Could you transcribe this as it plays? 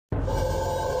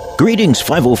Greetings,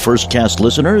 501st Cast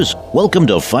listeners. Welcome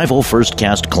to 501st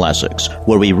Cast Classics,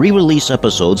 where we re-release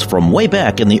episodes from way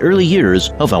back in the early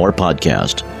years of our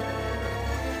podcast.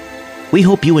 We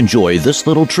hope you enjoy this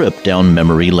little trip down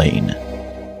memory lane.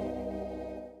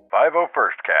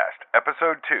 501st Cast,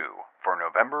 Episode 2, for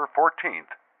November 14th,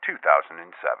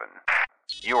 2007.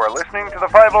 You are listening to the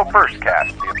 501st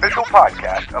Cast, the official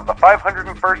podcast of the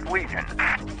 501st Legion,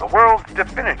 the world's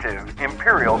definitive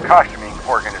Imperial costuming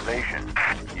organization.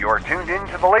 You are tuned in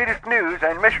to the latest news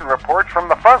and mission reports from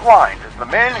the front lines as the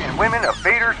men and women of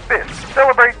Vader's Fist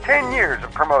celebrate 10 years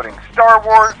of promoting Star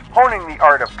Wars, honing the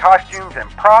art of costumes and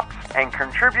props, and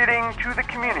contributing to the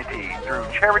community through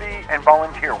charity and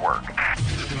volunteer work.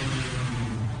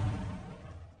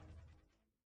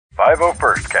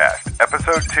 501st Cast,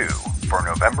 Episode 2, for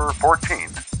November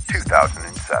 14th,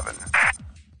 2007.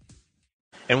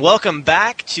 And welcome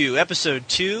back to Episode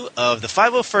 2 of the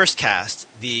 501st Cast,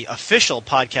 the official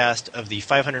podcast of the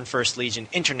 501st Legion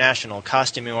International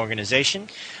Costuming Organization.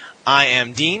 I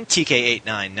am Dean,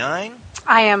 TK899.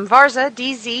 I am Varza,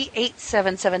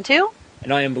 DZ8772.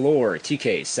 And I am Lore,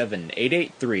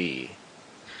 TK7883.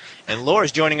 And Lore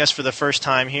is joining us for the first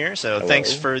time here, so Hello.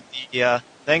 thanks for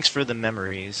the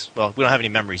memories. Well, we don't have any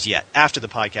memories yet. After the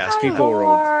podcast,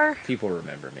 Hi, people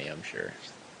remember me, I'm sure.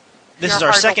 This is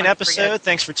our second episode.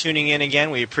 Thanks for tuning in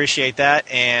again. We appreciate that.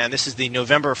 And this is the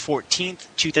November 14th,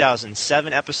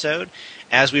 2007 episode.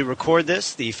 As we record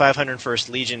this, the 501st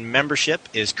Legion membership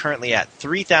is currently at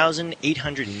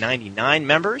 3,899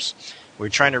 members. We're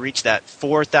trying to reach that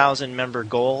 4,000 member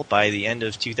goal by the end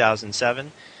of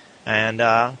 2007. And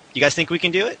you guys think we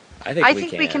can do it? I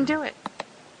think we can do it.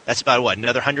 That's about, what,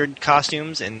 another 100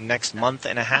 costumes in the next month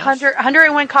and a half?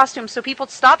 101 costumes. So people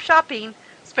stop shopping,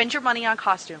 spend your money on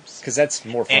costumes. Because that's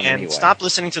more fun and anyway. Stop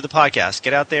listening to the podcast.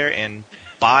 Get out there and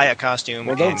buy a costume.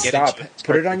 Well, don't and get stop. into it.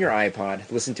 Put it on your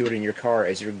iPod. Listen to it in your car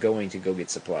as you're going to go get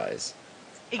supplies.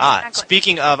 Exactly.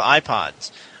 Speaking of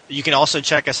iPods, you can also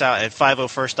check us out at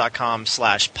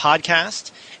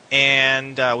 501st.com/podcast.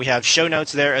 And we have show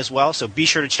notes there as well, so be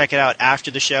sure to check it out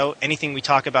after the show. Anything we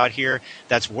talk about here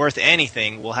that's worth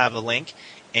anything, we'll have a link.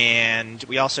 And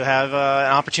we also have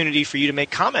an opportunity for you to make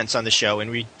comments on the show,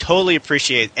 and we totally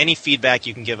appreciate any feedback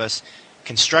you can give us.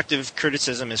 Constructive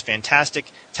criticism is fantastic.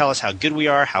 Tell us how good we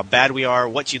are, how bad we are,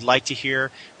 what you'd like to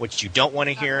hear, what you don't want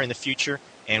to hear in the future,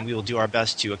 and we will do our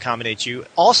best to accommodate you.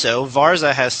 Also,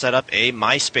 Varza has set up a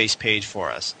MySpace page for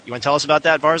us. You want to tell us about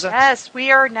that, Varza? Yes,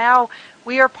 we are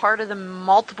part of the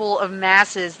multiple of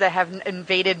masses that have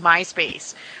invaded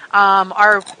MySpace.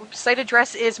 Our site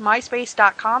address is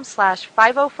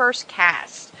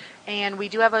myspace.com/501stcast. And we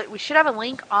should have a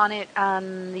link on it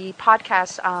on the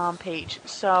podcast page.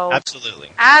 So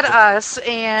Absolutely. Add us,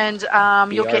 and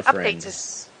you'll get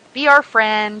updates. Be our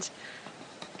friend,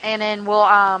 and then we'll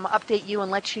update you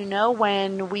and let you know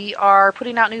when we are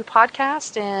putting out new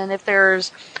podcasts and if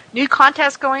there's new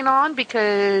contests going on.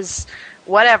 Because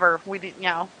whatever we'll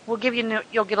give you.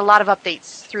 You'll get a lot of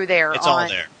updates through there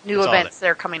on new events that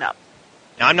are coming up.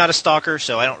 Now, I'm not a stalker,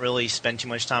 so I don't really spend too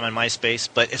much time on MySpace,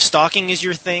 but if stalking is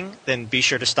your thing, then be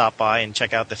sure to stop by and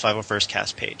check out the 501st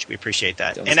Cast page. We appreciate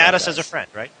that. And add us as a friend,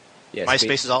 right? Yes,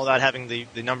 MySpace is all about having the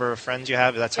number of friends you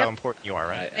have. That's how important you are,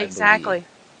 right? Exactly.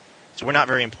 So we're not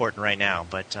very important right now,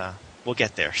 but we'll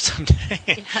get there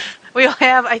someday.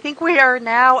 I think we are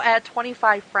now at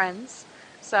 25 friends.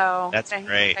 So that's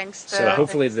great. So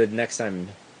hopefully the next time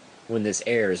when this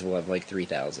airs, we'll have like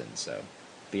 3,000. So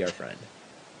be our friend.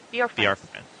 Be our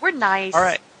friend. We're nice. All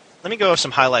right. Let me go over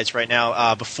some highlights right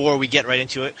now. Before we get right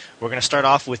into it, we're going to start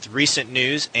off with recent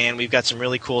news, and we've got some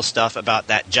really cool stuff about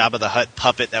that Jabba the Hutt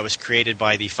puppet that was created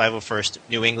by the 501st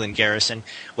New England Garrison.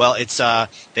 Well, it's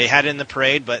they had it in the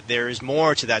parade, but there's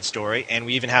more to that story, and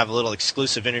we even have a little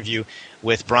exclusive interview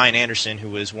with Brian Anderson, who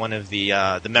was one of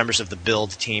the members of the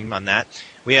build team on that.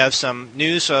 We have some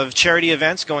news of charity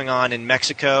events going on in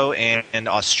Mexico and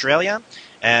Australia,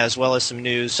 as well as some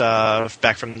news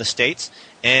back from the States.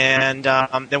 And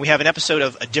then we have an episode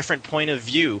of A Different Point of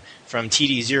View from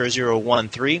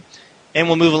TD0013. And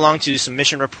we'll move along to some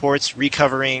mission reports,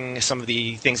 recovering some of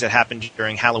the things that happened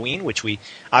during Halloween, which we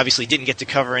obviously didn't get to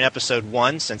cover in Episode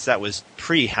 1 since that was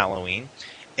pre-Halloween.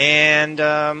 And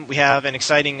we have an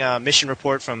exciting mission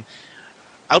report from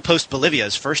Outpost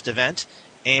Bolivia's first event,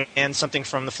 and something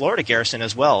from the Florida Garrison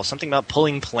as well, something about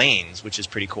pulling planes, which is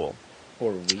pretty cool.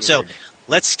 Or weird. So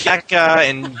let's check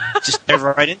and just dive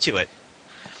right into it.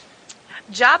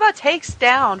 Jabba takes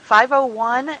down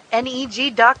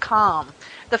 501neg.com.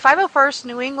 The 501st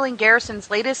New England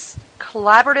Garrison's latest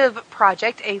collaborative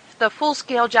project. The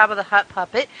full-scale Jabba the Hutt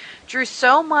puppet drew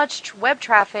so much web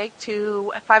traffic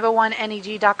to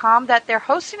 501neg.com that their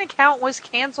hosting account was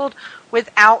canceled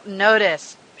without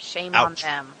notice. Shame on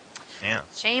them. Yeah.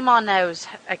 Shame on those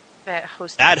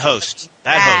hosting. Bad host.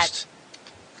 Bad host.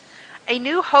 A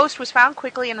new host was found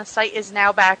quickly, and the site is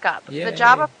now back up. Yay. The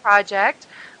Jabba project,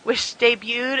 which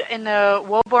debuted in the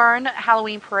Woburn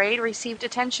Halloween Parade, received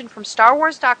attention from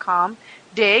StarWars.com,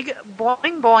 Dig,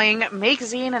 Boing Boing,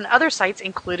 Make-Zine, and other sites,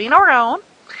 including our own.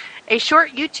 A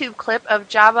short YouTube clip of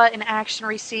Jabba in action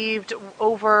received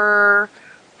over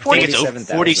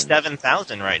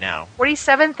 47,000 right now.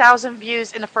 47,000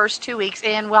 views in the first 2 weeks,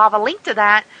 and we'll have a link to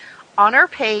that on our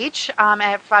page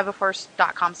at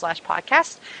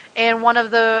 501st.com/podcast. And one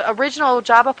of the original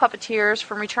Jabba puppeteers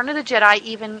from Return of the Jedi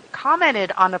even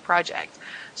commented on the project.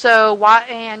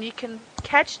 And you can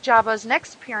catch Jabba's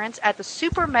next appearance at the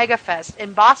Super Mega Fest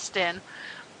in Boston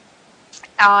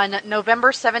on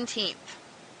November 17th.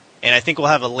 And I think we'll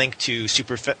have a link to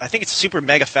I think it's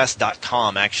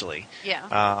supermegafest.com, actually.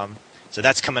 Yeah. So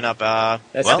that's coming up.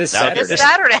 This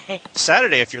Saturday.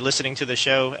 Saturday, if you're listening to the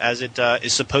show as it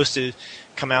is supposed to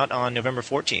come out on November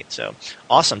 14th. So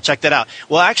awesome, check that out.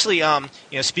 Well, actually,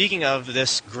 speaking of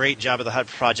this great Jabba the Hutt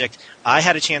project, I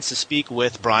had a chance to speak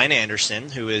with Brian Anderson,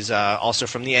 who is also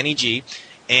from the NEG,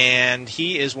 and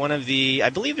he is one of the. I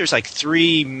believe there's like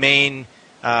 3 main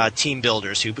team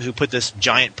builders who put this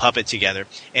giant puppet together,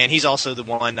 and he's also the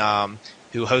one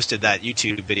who hosted that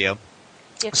YouTube video.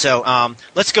 Yes. So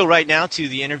let's go right now to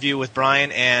the interview with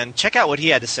Brian and check out what he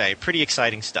had to say. Pretty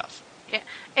exciting stuff. Yeah.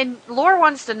 And Laura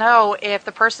wants to know if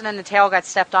the person in the tail got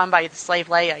stepped on by the slave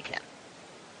Leia again.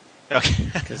 Okay.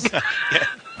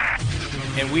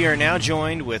 And we are now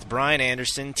joined with Brian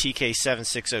Anderson,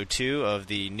 TK7602 of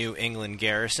the New England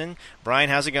Garrison.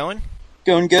 Brian, how's it going?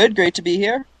 Going good. Great to be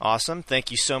here. Awesome. Thank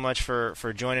you so much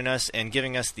for joining us and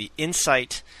giving us the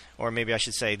insight, or maybe I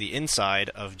should say the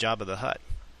inside, of Jabba the Hutt.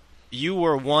 You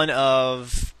were one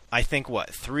of, I think,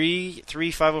 three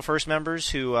 501st members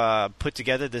who put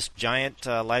together this giant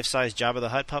life-size Jabba the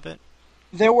Hutt puppet?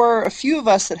 There were a few of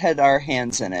us that had our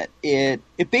hands in it. It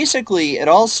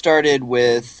all started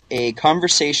with a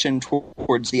conversation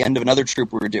towards the end of another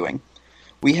troop we were doing.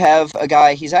 We have a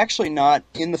guy, he's actually not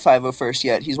in the 501st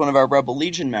yet, he's one of our Rebel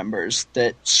Legion members,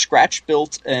 that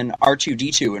scratch-built an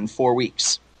R2-D2 in 4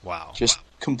 weeks. Wow. Just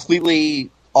completely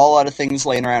all out of things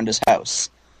laying around his house.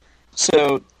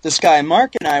 So this guy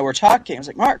Mark and I were talking. I was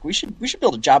like, Mark, we should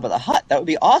build a Jabba the Hutt. That would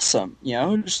be awesome,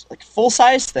 just like a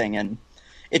full-size thing. And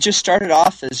it just started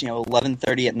off as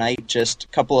 11:30 at night, just a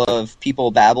couple of people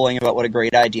babbling about what a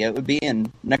great idea it would be.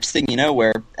 And next thing you know,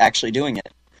 we're actually doing it.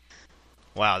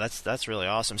 Wow, that's really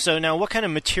awesome. So now, what kind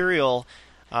of material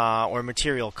or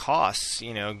material costs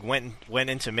went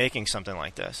into making something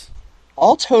like this?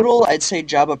 All total, I'd say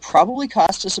Jabba probably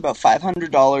cost us about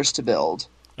 $500 to build.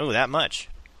 Oh, that much.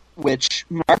 Which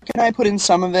Mark and I put in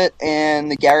some of it, and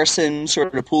the Garrison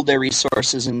sort of pooled their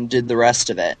resources and did the rest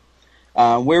of it.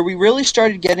 Where we really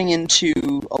started getting into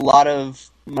a lot of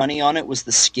money on it was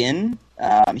the skin.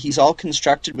 He's all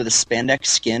constructed with a spandex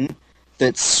skin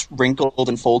that's wrinkled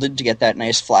and folded to get that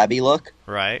nice flabby look.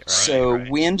 Right. So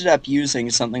we ended up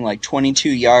using something like 22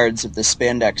 yards of the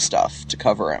spandex stuff to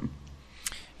cover him.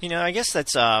 I guess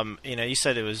that's, you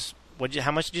said it was...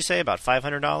 how much did you say? About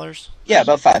 $500? Yeah,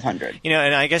 about $500.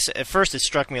 And I guess at first it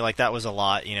struck me like that was a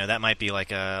lot. That might be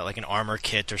like an armor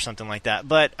kit or something like that.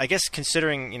 But I guess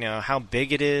considering how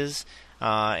big it is,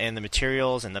 and the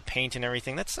materials and the paint and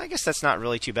everything, I guess that's not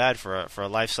really too bad for a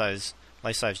life size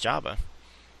Jabba.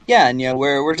 Yeah, and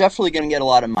we're definitely going to get a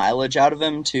lot of mileage out of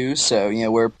him too. So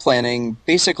we're planning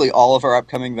basically all of our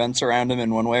upcoming events around him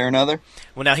in one way or another.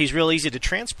 Well, now he's real easy to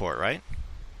transport, right?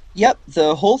 Yep,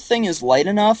 the whole thing is light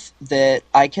enough that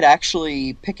I could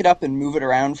actually pick it up and move it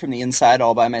around from the inside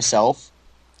all by myself.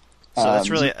 So that's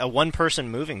really a one-person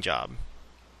moving job.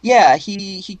 Yeah,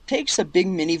 he takes a big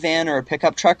minivan or a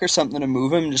pickup truck or something to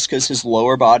move him just because his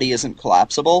lower body isn't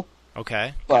collapsible.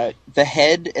 Okay. But the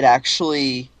head,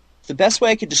 the best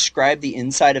way I could describe the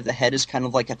inside of the head is kind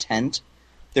of like a tent.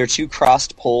 There are 2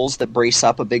 crossed poles that brace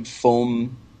up a big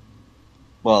foam,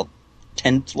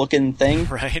 tent-looking thing.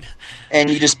 Right. And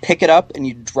you just pick it up and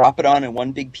you drop it on in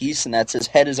one big piece, and that's his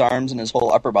head, his arms, and his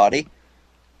whole upper body.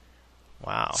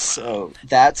 Wow. So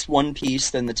that's one piece,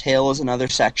 then the tail is another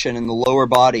section, and the lower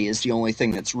body is the only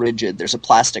thing that's rigid. There's a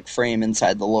plastic frame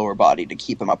inside the lower body to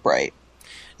keep him upright.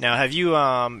 Now, have you,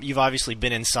 you've obviously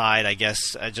been inside, I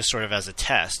guess, just sort of as a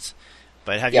test,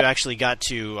 but have Yep. you actually got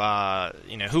to,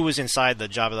 who was inside the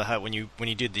Jabba the Hutt when you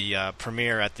did the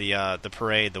premiere at the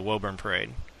parade, the Woburn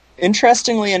Parade?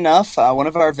 Interestingly enough, one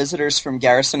of our visitors from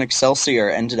Garrison Excelsior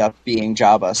ended up being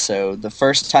Jabba, so the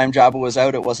first time Jabba was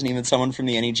out, it wasn't even someone from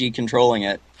the NEG controlling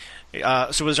it.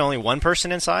 So was there only one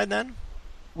person inside then?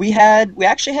 We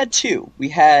actually had two. We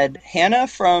had Hannah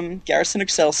from Garrison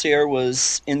Excelsior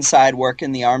was inside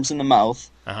working the arms and the mouth,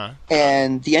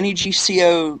 and the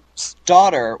NEGCO's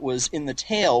daughter was in the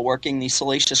tail working the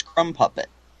Salacious Crumb puppet.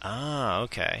 Ah,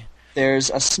 okay. There's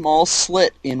a small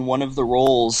slit in one of the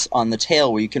rolls on the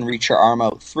tail where you can reach your arm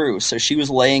out through. So she was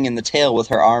laying in the tail with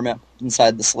her arm up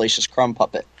inside the Salacious Crumb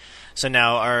puppet. So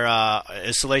now,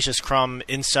 is Salacious Crumb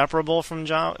inseparable from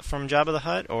Jabba the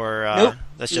Hutt, or nope.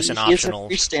 That's just an optional?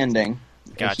 He is freestanding.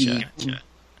 Gotcha. He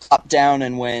pop down,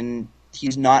 and when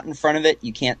he's not in front of it,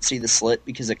 you can't see the slit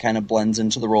because it kind of blends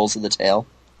into the rolls of the tail.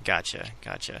 Gotcha.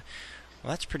 Well,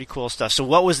 that's pretty cool stuff. So,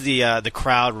 what was the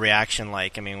crowd reaction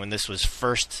like? I mean, when this was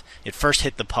first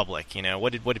hit the public,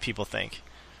 what did people think?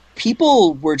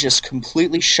 People were just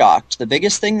completely shocked. The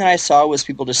biggest thing that I saw was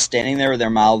people just standing there with their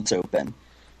mouths open.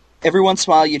 Every once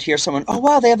in a while, you'd hear someone, "Oh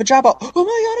wow, they have a Jabba! Oh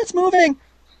my God, it's moving!"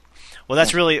 Well,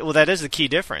 that is the key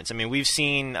difference. I mean, we've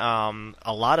seen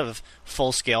a lot of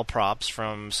full-scale props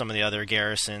from some of the other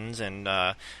garrisons and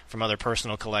from other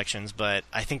personal collections, but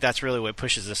I think that's really what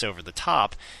pushes this over the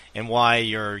top, and why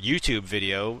your YouTube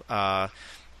video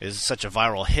is such a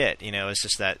viral hit. It's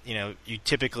just that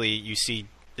you see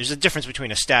there's a difference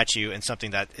between a statue and something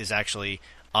that is actually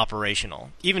operational,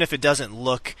 even if it doesn't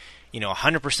look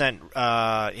 100%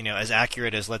 as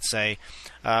accurate as, let's say,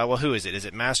 who is it? Is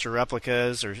it Master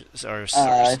Replicas or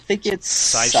I think it's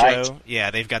Sideshow?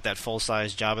 Yeah, they've got that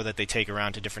full-size Jabba that they take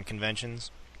around to different conventions.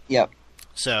 Yep.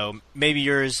 So maybe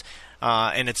yours,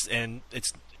 I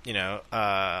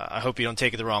hope you don't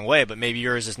take it the wrong way, but maybe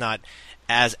yours is not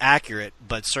as accurate,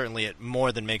 but certainly it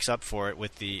more than makes up for it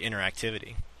with the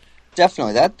interactivity.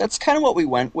 Definitely. That's kind of what we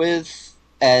went with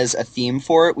as a theme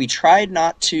for it. We tried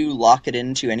not to lock it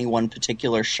into any one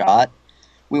particular shot.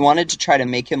 We wanted to try to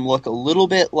make him look a little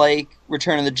bit like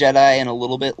Return of the Jedi and a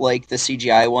little bit like the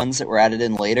CGI ones that were added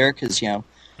in later, because,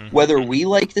 whether we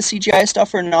like the CGI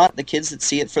stuff or not, the kids that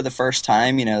see it for the first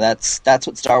time, that's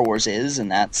what Star Wars is,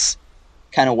 and that's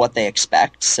kind of what they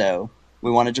expect, so we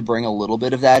wanted to bring a little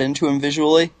bit of that into him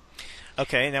visually.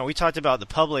 Okay, now we talked about the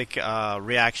public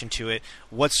reaction to it.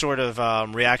 What sort of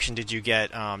reaction did you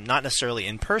get? Not necessarily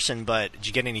in person, but did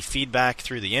you get any feedback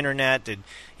through the internet?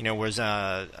 Was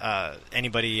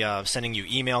anybody sending you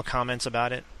email comments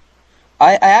about it?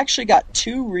 I actually got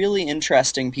two really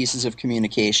interesting pieces of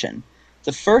communication.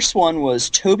 The first one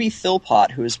was Toby Philpott,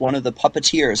 who is one of the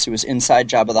puppeteers who was inside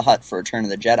Jabba the Hutt for Return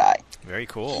of the Jedi. Very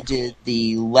cool. He did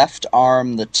the left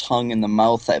arm, the tongue, and the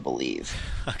mouth, I believe.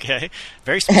 Okay,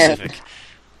 very specific.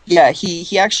 And,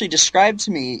 he actually described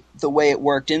to me the way it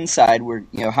worked inside, where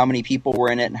how many people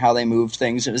were in it and how they moved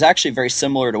things. It was actually very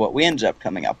similar to what we ended up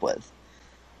coming up with.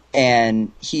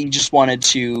 And he just wanted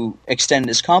to extend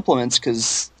his compliments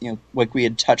because, like we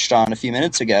had touched on a few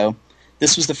minutes ago,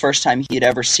 this was the first time he had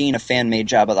ever seen a fan-made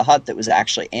Jabba the Hutt that was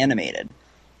actually animated.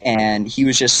 And he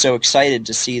was just so excited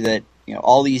to see that,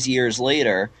 all these years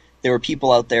later, there were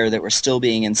people out there that were still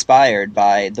being inspired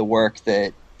by the work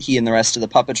that he and the rest of the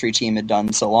puppetry team had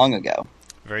done so long ago.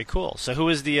 Very cool. So who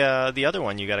was the other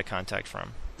one you got a contact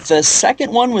from? The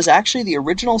second one was actually the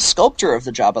original sculptor of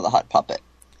the Jabba the Hutt puppet.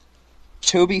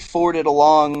 Toby forwarded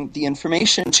along the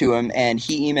information to him, and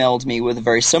he emailed me with a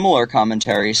very similar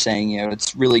commentary saying,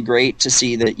 it's really great to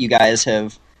see that you guys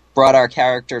have brought our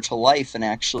character to life and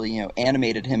actually,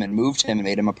 animated him and moved him and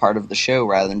made him a part of the show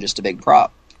rather than just a big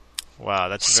prop. Wow,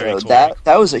 that's very cool. So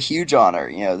that was a huge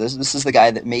honor. This is the guy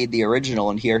that made the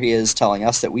original, and here he is telling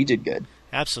us that we did good.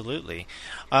 Absolutely.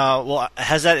 Well,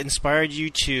 has that inspired you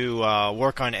to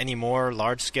work on any more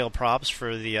large-scale props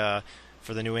for the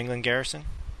New England Garrison?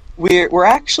 We're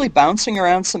actually bouncing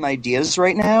around some ideas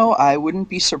right now. I wouldn't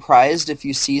be surprised if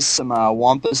you see some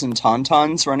Wampas and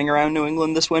Tauntauns running around New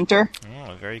England this winter.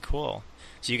 Oh, very cool.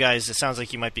 So you guys, it sounds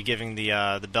like you might be giving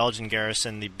the Belgian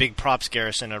Garrison, the big props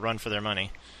Garrison, a run for their money.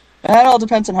 That all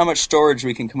depends on how much storage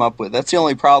we can come up with. That's the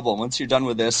only problem. Once you're done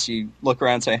with this, you look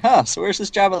around and say, so where's this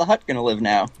Jabba the Hutt going to live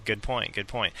now? Good point.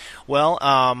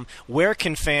 Well, where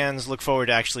can fans look forward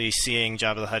to actually seeing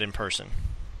Jabba the Hutt in person?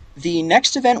 The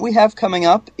next event we have coming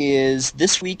up is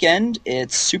this weekend.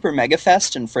 It's Super Mega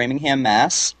Fest in Framingham,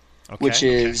 Mass., which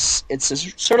is it's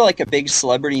sort of like a big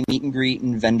celebrity meet and greet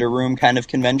and vendor room kind of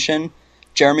convention.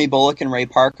 Jeremy Bullock and Ray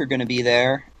Park are going to be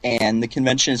there, and the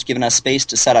convention has given us space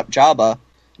to set up Jabba,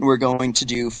 and we're going to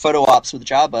do photo ops with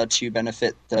Jabba to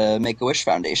benefit the Make-A-Wish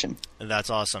Foundation. That's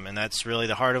awesome, and that's really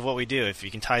the heart of what we do. If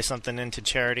you can tie something into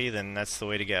charity, then that's the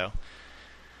way to go.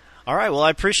 All right. Well, I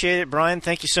appreciate it, Brian.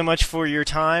 Thank you so much for your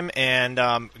time, and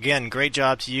again, great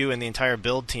job to you and the entire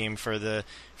build team for the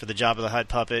Jabba the Hutt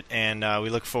puppet. And we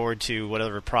look forward to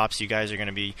whatever props you guys are going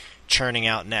to be churning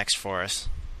out next for us.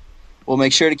 We'll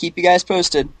make sure to keep you guys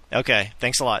posted. Okay.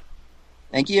 Thanks a lot.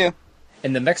 Thank you.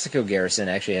 And the Mexico garrison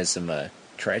actually has some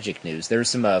tragic news. There was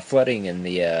some flooding in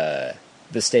the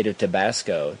state of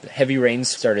Tabasco. Heavy rains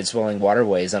started swelling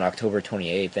waterways on October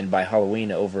 28th, and by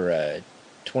Halloween, over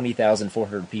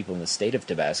 20,400 people in the state of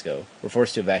Tabasco were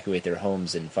forced to evacuate their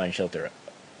homes and find shelter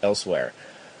elsewhere.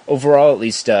 Overall, at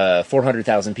least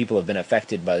 400,000 people have been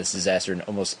affected by this disaster, and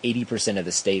almost 80% of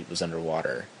the state was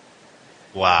underwater.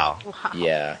 Wow.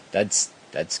 Yeah, that's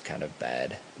kind of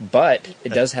bad. But it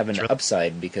does have an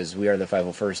upside because we are the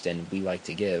 501st and we like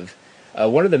to give.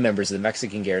 One of the members of the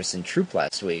Mexican garrison trooped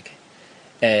last week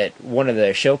at one of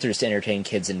the shelters to entertain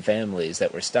kids and families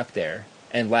that were stuck there.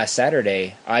 And last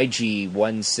Saturday,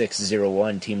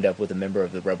 IG-1601 teamed up with a member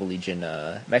of the Rebel Legion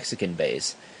Mexican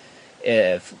base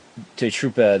to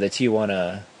troop the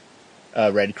Tijuana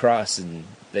Red Cross, and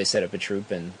they set up a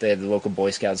troop, and they had the local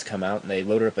Boy Scouts come out, and they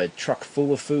loaded up a truck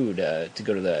full of food to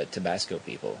go to the Tabasco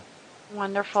people.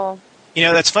 Wonderful.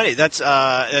 That's funny. That's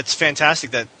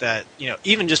fantastic that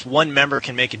even just one member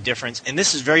can make a difference. And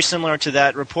this is very similar to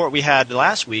that report we had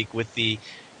last week with the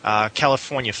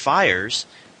California fires,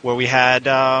 where we had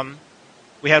a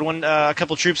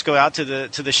couple troops go out to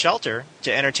the shelter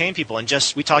to entertain people, and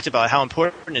we talked about how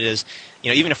important it is.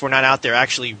 Even if we're not out there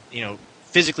actually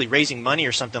physically raising money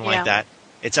or something like that,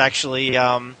 it's actually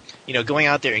going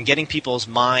out there and getting people's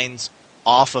minds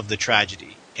off of the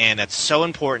tragedy. And that's so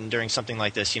important during something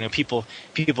like this. People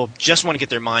just want to get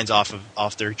their minds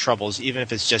off their troubles, even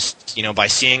if it's just by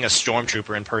seeing a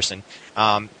stormtrooper in person.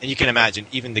 And you can imagine,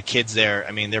 even the kids there.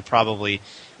 I mean, they're probably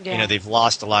they've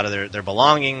lost a lot of their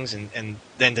belongings, and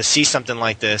then to see something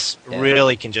like this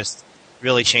really can just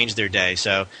really change their day.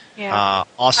 So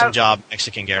awesome job,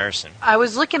 Mexican garrison. I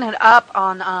was looking it up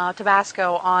on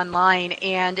Tabasco online,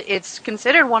 and it's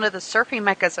considered one of the surfing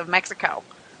meccas of Mexico.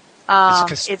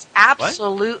 It's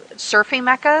absolute surfing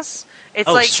meccas. It's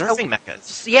surfing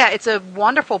meccas. Yeah, it's a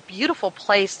wonderful, beautiful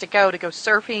place to go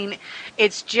surfing.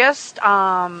 It's just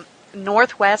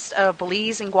northwest of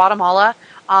Belize and Guatemala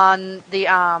on the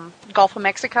Gulf of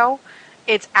Mexico.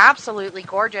 It's absolutely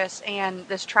gorgeous, and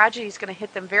this tragedy is going to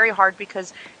hit them very hard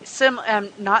because I'm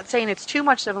not saying it's too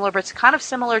much similar, but it's kind of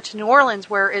similar to New Orleans,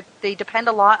 where they depend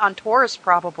a lot on tourists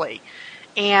probably.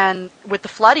 And with the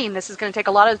flooding, this is going to take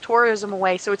a lot of tourism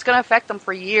away, so it's going to affect them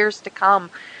for years to come.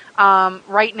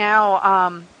 Right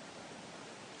now,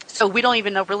 so we don't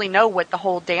even really know what the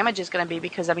whole damage is going to be,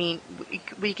 because, I mean,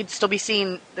 we could still be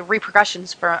seeing the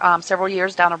repercussions for several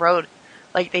years down the road,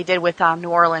 like they did with New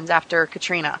Orleans after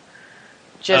Katrina.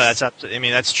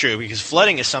 That's true, because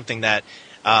flooding is something that,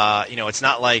 it's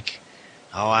not like,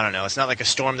 it's not like a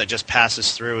storm that just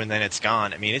passes through and then it's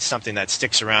gone. I mean, it's something that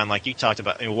sticks around, like you talked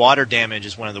about. I mean, water damage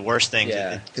is one of the worst things.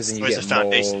 Yeah, because it destroys the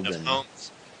foundation of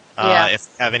homes. If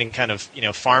you have any kind of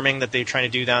farming that they're trying to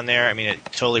do down there, I mean, it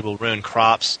totally will ruin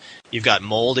crops. You've got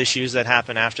mold issues that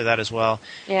happen after that as well.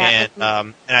 Yeah.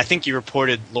 And I think you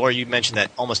reported, Laura, you mentioned that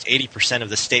almost 80% of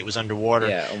the state was underwater.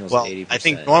 Yeah, almost 80%. I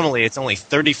think normally it's only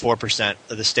 34%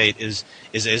 of the state is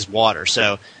water.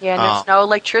 So and there's no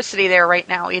electricity there right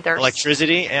now either.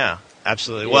 Electricity, yeah,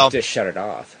 absolutely. You have to shut it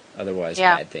off, otherwise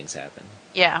bad things happen.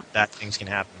 Yeah, bad things can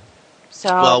happen.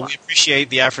 So we appreciate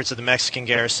the efforts of the Mexican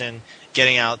garrison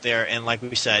getting out there, and like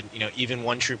we said, even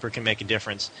one trooper can make a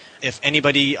difference. If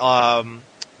anybody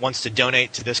wants to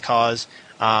donate to this cause,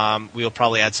 we'll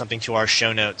probably add something to our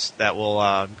show notes that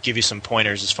will give you some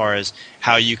pointers as far as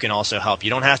how you can also help. You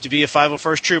don't have to be a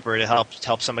 501st trooper to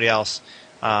help somebody else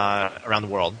around the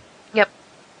world. Yep,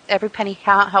 every penny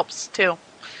helps too.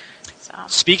 So.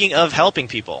 Speaking of helping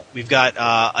people, we've got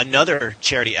another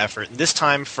charity effort, this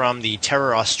time from the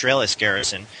Terra Australis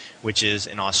garrison, which is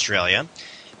in Australia.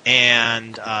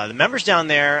 And the members down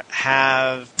there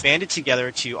have banded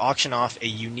together to auction off a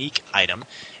unique item,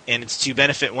 and it's to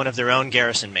benefit one of their own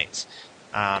garrison mates.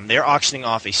 They're auctioning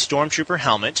off a Stormtrooper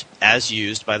helmet, as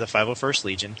used by the 501st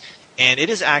Legion, and it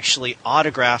is actually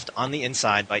autographed on the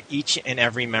inside by each and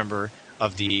every member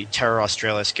of the Terra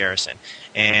Australis garrison.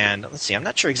 And let's see, I'm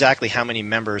not sure exactly how many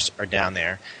members are down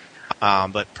there,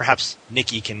 but perhaps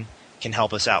Nikki can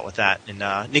help us out with that.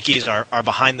 And Nikki is our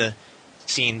behind the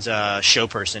scenes show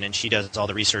person, and she does all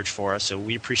the research for us, so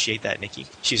we appreciate that, Nikki.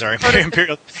 She's our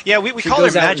Imperial. Yeah, we call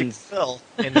her Magic Quill.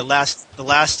 In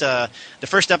the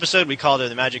first episode we called her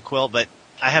the Magic Quill, but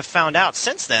I have found out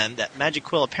since then that Magic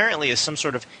Quill apparently is some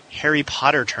sort of Harry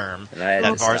Potter term.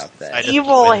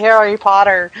 Evil Harry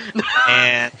Potter.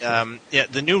 And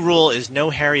the new rule is no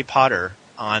Harry Potter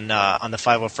on the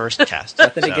 501st cast.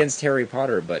 Nothing against Harry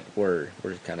Potter, but we're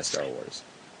kind of Star Wars.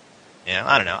 Yeah,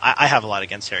 I don't know. I have a lot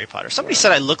against Harry Potter. Somebody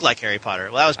said I look like Harry Potter.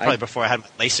 Well, that was probably before I had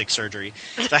my LASIK surgery.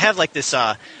 So I have like this.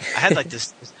 I had like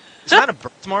this. It's not a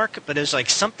birthmark, but it's like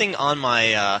something on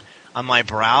my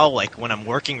brow, like when I'm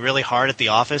working really hard at the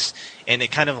office, and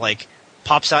it kind of like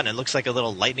pops out and it looks like a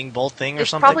little lightning bolt thing or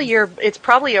something. It's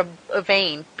probably a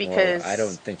vein because I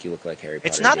don't think you look like Harry Potter.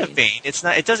 It's not a vein. It's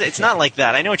not. It's not like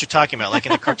that. I know what you're talking about. Like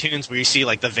in the cartoons where you see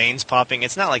like the veins popping.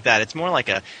 It's not like that. It's more like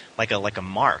a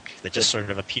mark that just sort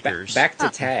of appears. Back to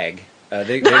tag.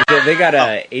 They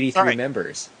got 83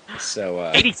 members.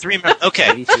 So 83 members.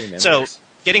 Okay. 83 members. So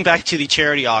getting back to the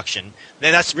charity auction,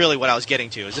 that's really what I was getting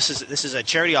to. This is a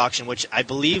charity auction which I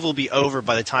believe will be over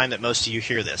by the time that most of you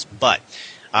hear this, but.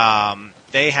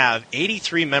 They have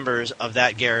 83 members of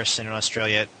that garrison in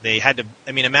Australia. They had to.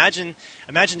 I mean, imagine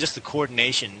just the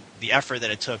coordination, the effort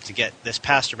that it took to get this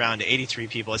passed around to 83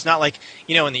 people. It's not like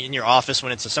in your office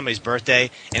when it's somebody's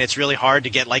birthday and it's really hard to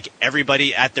get like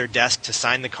everybody at their desk to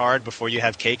sign the card before you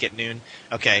have cake at noon.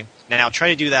 Okay, now try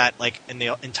to do that like in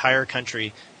the entire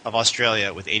country of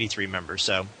Australia with 83 members.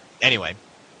 So anyway,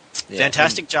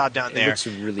 fantastic job down there. It looks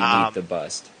really neat, the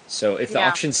bust. So if the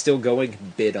auction's still going,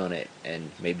 bid on it, and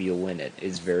maybe you'll win it.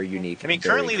 It's very unique. I mean,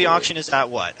 currently the auction is at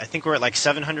what? I think we're at like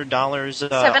 $700.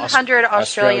 $700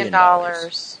 Australian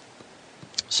dollars.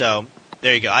 So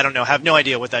there you go. I don't know. Have no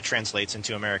idea what that translates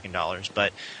into American dollars,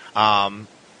 but I'm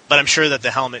sure that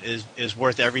the helmet is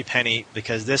worth every penny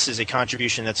because this is a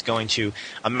contribution that's going to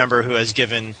a member who has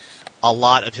given a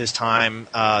lot of his time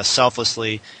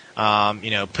selflessly,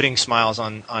 putting smiles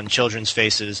on children's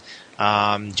faces.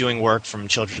 Doing work from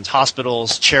children's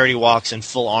hospitals, charity walks in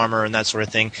full armor, and that sort of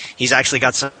thing. He's actually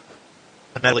got some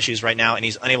medical issues right now, and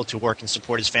he's unable to work and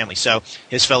support his family. So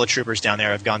his fellow troopers down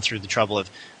there have gone through the trouble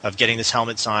of getting this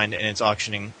helmet signed, and it's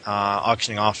auctioning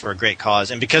off for a great cause.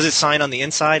 And because it's signed on the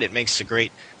inside, it makes a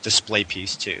great display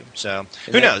piece too. So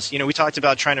who knows? We talked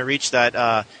about trying to reach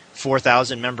that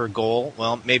 4,000 member goal.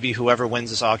 Well, maybe whoever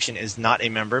wins this auction is not a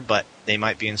member, but they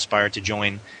might be inspired to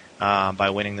join. By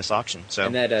winning this auction,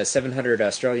 and that 700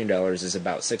 Australian dollars is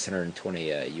about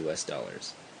 620 US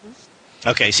dollars.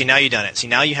 Okay, see now you've done it. See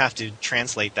now you have to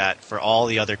translate that for all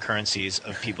the other currencies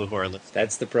of people who are listening.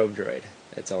 That's the probe droid.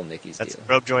 That's all Nikki's deal. That's the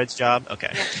probe droid's job.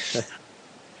 Okay.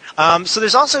 So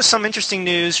there's also some interesting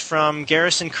news from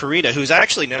Garrison Kurita, who's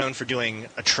actually known for doing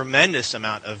a tremendous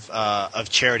amount of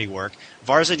charity work.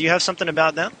 Varza, do you have something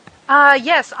about them?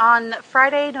 Yes, on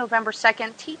Friday, November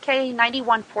 2nd, TK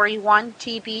 9141,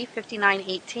 TB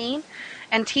 5918,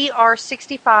 and TR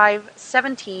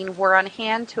 6517 were on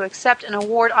hand to accept an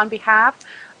award on behalf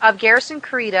of Garrison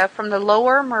Kurita from the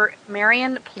Lower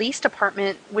Merion Police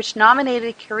Department, which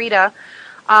nominated Kurita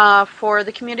for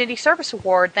the Community Service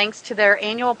Award thanks to their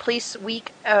annual Police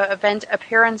Week event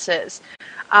appearances.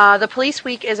 The Police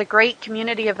Week is a great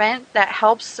community event that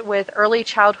helps with early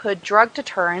childhood drug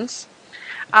deterrence.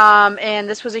 And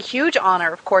this was a huge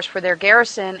honor, of course, for their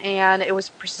garrison, and it was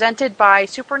presented by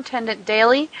Superintendent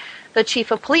Daly, the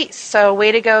Chief of Police. So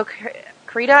way to go,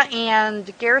 Kurita,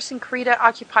 and Garrison Kurita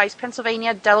occupies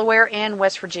Pennsylvania, Delaware, and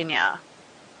West Virginia.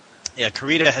 Yeah,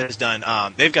 Kurita has done,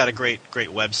 they've got a great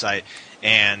website,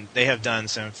 and they have done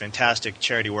some fantastic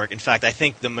charity work. In fact, I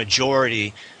think the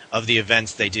majority of the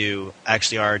events they do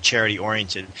actually are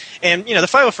charity-oriented. And, the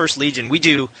 501st Legion, we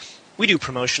do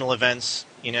promotional events.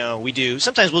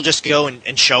 Sometimes we'll just go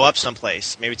and show up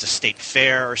someplace. Maybe it's a state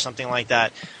fair or something like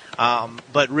that.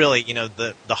 But really,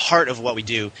 the heart of what we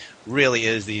do really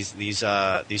is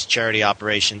these charity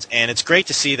operations. And it's great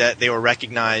to see that they were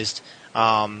recognized.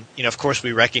 Of course,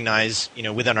 we recognize,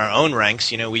 within our own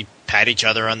ranks, we pat each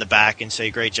other on the back and say,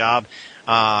 great job.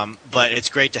 But it's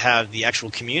great to have the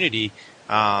actual community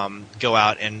go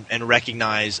out and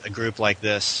recognize a group like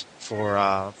this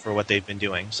for what they've been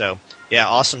doing. So, yeah,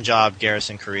 awesome job,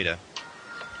 Garrison Kurita.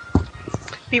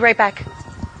 Be right back.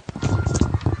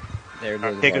 There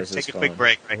goes take a quick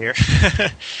break right here.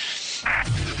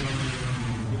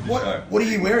 What are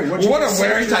you wearing? What I'm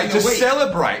wearing to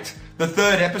celebrate the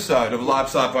third episode of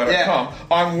LiveSci-Fi.com, Yeah.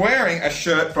 I'm wearing a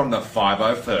shirt from the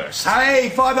 501st. Hey,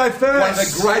 501st! One of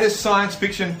the greatest science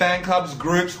fiction fan clubs,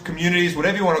 groups, communities,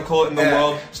 whatever you want to call it in the Yeah.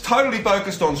 world. It's totally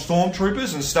focused on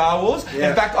stormtroopers and Star Wars. Yeah.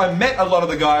 In fact, I met a lot of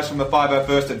the guys from the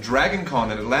 501st at Dragon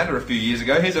Con in Atlanta a few years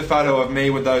ago. Here's a photo of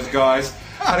me with those guys.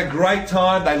 Had a great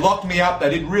time. They locked me up. They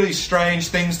did really strange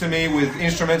things to me with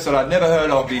instruments that I'd never heard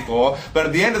of before. But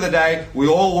at the end of the day, we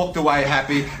all walked away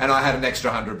happy, and I had an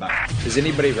extra $100. Does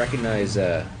anybody recognize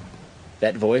that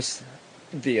voice?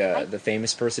 The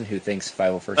famous person who thinks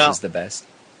 501st is the best?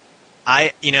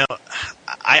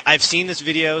 I've seen this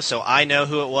video, so I know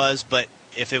who it was, but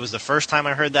if it was the first time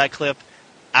I heard that clip,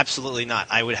 absolutely not.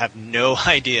 I would have no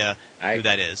idea who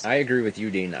that is. I agree with you,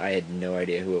 Dean. I had no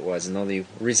idea who it was, and the only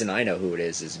reason I know who it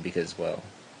is because, well,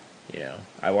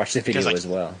 I watched the video as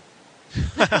well.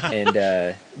 And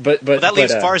but that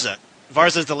leaves Varza.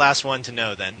 Varza's the last one to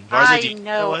know. Then Varza, I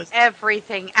know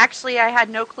everything. Actually, I had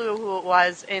no clue who it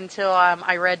was until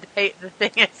I read the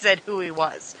thing that said who he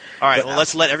was. All right, well,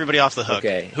 let's let everybody off the hook.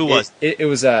 Okay, who was it?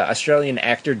 Was Australian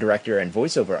actor, director, and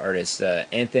voiceover artist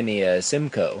Anthony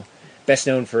Simcoe, best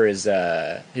known for his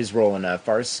role in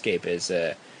Farscape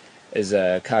as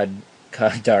Cod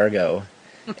Dargo,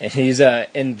 and he's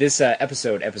in this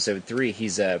episode 3.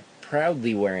 He's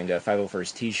proudly wearing a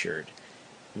 501st T-shirt,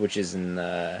 which is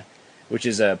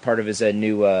part of his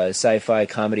new sci-fi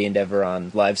comedy endeavor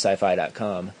on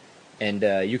livesci-fi.com.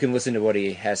 And you can listen to what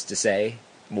he has to say,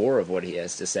 more of what he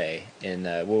has to say, and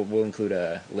we'll include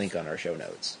a link on our show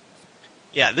notes.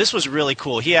 Yeah, this was really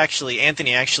cool.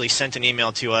 Anthony actually sent an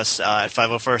email to us at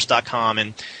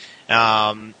 501st.com,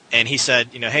 and he said,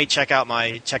 hey, check out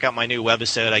my new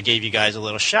webisode. I gave you guys a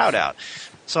little shout out.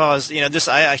 So I was,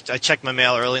 I checked my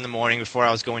mail early in the morning before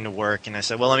I was going to work, and I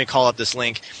said, well, let me call up this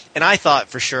link. And I thought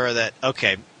for sure that,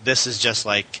 okay, this is just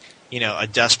like, a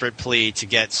desperate plea to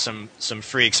get some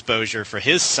free exposure for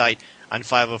his site on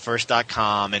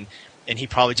 501st.com, and he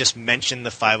probably just mentioned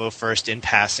the 501st in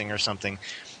passing or something.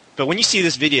 But when you see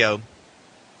this video,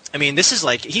 I mean, this is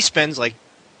like, he spends like,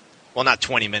 well, not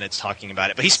 20 minutes talking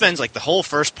about it, but he spends like the whole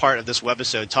first part of this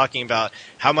webisode talking about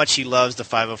how much he loves the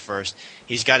 501st.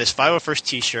 He's got his 501st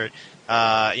T-shirt.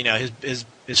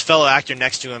 His fellow actor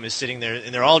next to him is sitting there,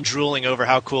 and they're all drooling over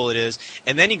how cool it is.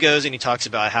 And then he goes and he talks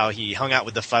about how he hung out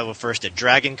with the 501st at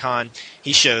Dragon Con.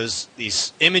 He shows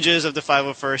these images of the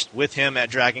 501st with him at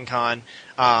Dragon Con.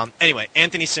 Anyway,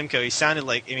 Anthony Simcoe, he sounded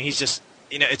like, he's just,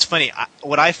 it's funny.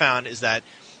 What I found is that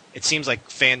it seems like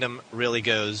fandom really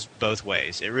goes both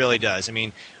ways. It really does. I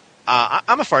mean,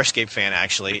 I'm a Farscape fan,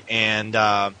 actually, and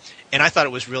I thought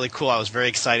it was really cool. I was very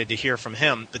excited to hear from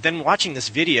him. But then watching this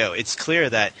video, it's clear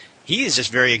that he is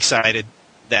just very excited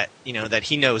that, that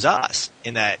he knows us,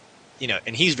 and that,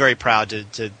 and he's very proud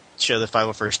to show the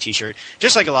 501st T-shirt,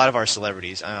 just like a lot of our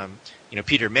celebrities.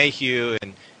 Peter Mayhew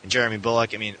and Jeremy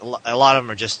Bulloch. I mean, a lot of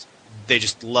them they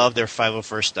just love their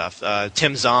 501st stuff.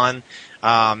 Tim Zahn.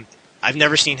 I've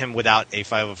never seen him without a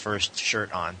 501st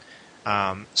shirt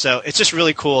on. So it's just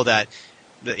really cool that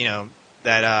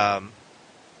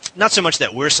not so much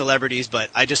that we're celebrities, but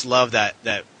I just love that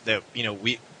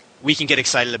we can get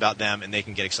excited about them and they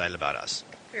can get excited about us.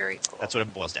 Very cool. That's what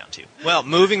it boils down to. Well,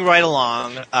 moving right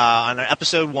along, on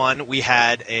episode 1, we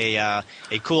had a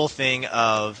cool thing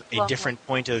of a different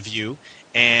point of view,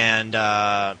 and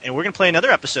we're going to play another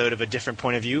episode of a different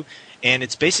point of view, and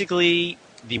it's basically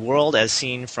the world as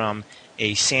seen from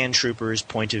a Sand Trooper's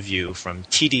point of view from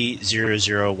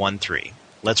TD0013.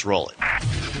 Let's roll it.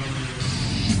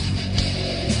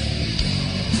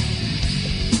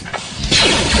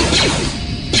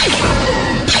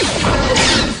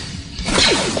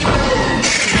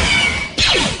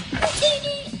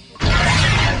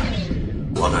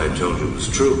 What I told you was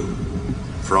true,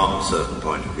 from a certain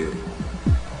point of view.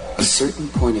 A certain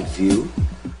point of view?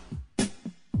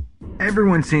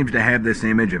 Everyone seems to have this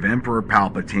image of Emperor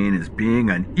Palpatine as being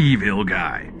an evil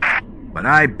guy. But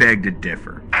I beg to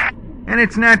differ. And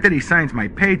it's not that he signs my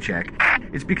paycheck,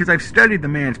 it's because I've studied the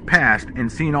man's past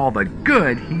and seen all the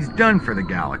good he's done for the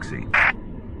galaxy.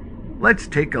 Let's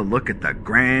take a look at the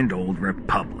Grand Old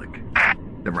Republic.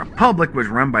 The Republic was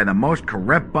run by the most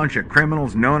corrupt bunch of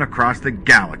criminals known across the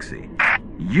galaxy.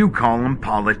 You call them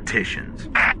politicians.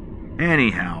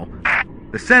 Anyhow,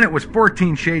 the Senate was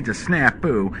 14 shades of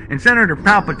snafu, and Senator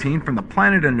Palpatine from the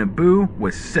planet of Naboo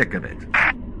was sick of it.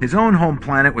 His own home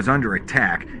planet was under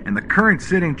attack, and the current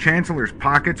sitting Chancellor's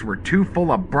pockets were too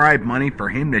full of bribe money for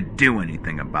him to do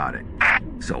anything about it.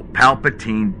 So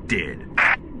Palpatine did.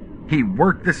 He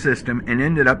worked the system and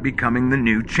ended up becoming the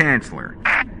new Chancellor.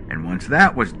 And once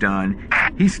that was done,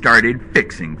 he started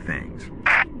fixing things.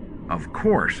 Of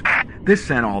course, this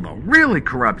sent all the really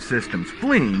corrupt systems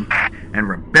fleeing and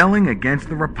rebelling against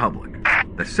the Republic.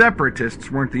 The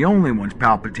Separatists weren't the only ones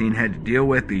Palpatine had to deal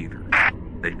with either.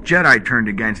 The Jedi turned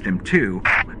against him too,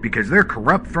 because their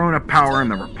corrupt throne of power in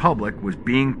the Republic was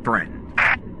being threatened.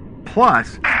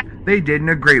 Plus, they didn't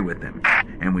agree with him,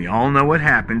 And we all know what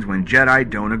happens when Jedi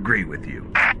don't agree with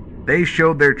you. They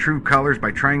showed their true colors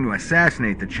by trying to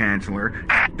assassinate the Chancellor,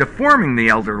 deforming the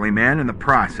elderly man in the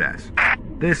process.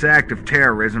 This act of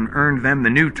terrorism earned them the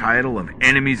new title of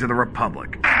Enemies of the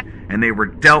Republic, and they were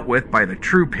dealt with by the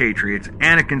true patriots,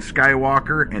 Anakin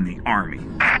Skywalker and the Army.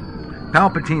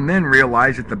 Palpatine then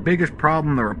realized that the biggest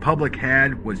problem the Republic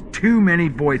had was too many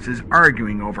voices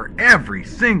arguing over every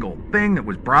single thing that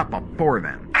was brought before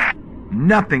them.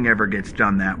 Nothing ever gets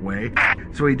done that way,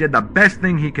 so he did the best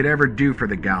thing he could ever do for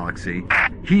the galaxy.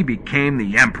 He became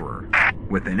the Emperor.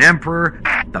 With an Emperor,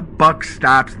 the buck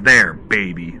stops there,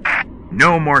 baby.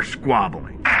 No more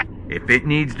squabbling. If it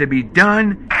needs to be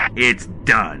done, it's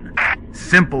done.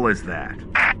 Simple as that.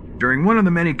 During one of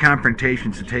the many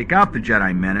confrontations to take out the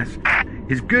Jedi menace,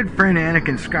 his good friend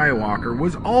Anakin Skywalker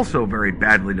was also very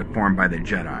badly deformed by the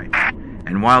Jedi.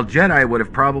 And while Jedi would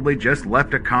have probably just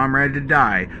left a comrade to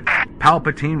die,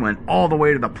 Palpatine went all the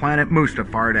way to the planet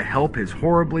Mustafar to help his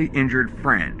horribly injured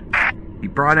friend. He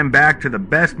brought him back to the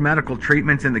best medical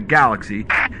treatments in the galaxy,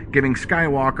 giving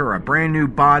Skywalker a brand new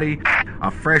body, a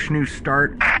fresh new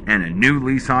start, and a new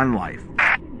lease on life.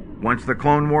 Once the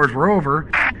Clone Wars were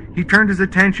over, he turned his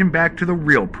attention back to the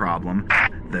real problem,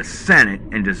 the Senate,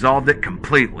 and dissolved it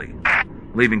completely,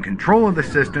 leaving control of the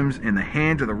systems in the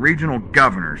hands of the regional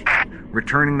governors,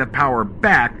 returning the power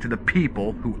back to the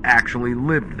people who actually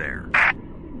lived there.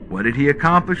 What did he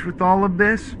accomplish with all of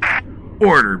this?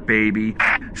 Order, baby.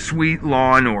 Sweet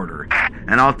law and order.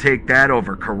 And I'll take that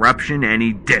over corruption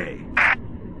any day.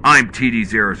 I'm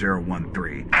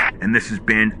TD0013, and this has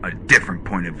been A Different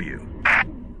Point of View.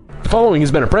 The following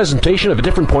has been a presentation of A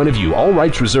Different Point of View. All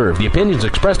rights reserved. The opinions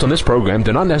expressed on this program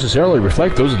do not necessarily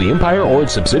reflect those of the Empire or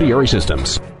its subsidiary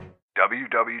systems.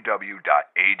 www.adpov.net.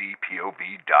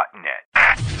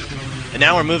 And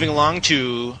now we're moving along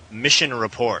to mission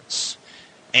reports.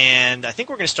 And I think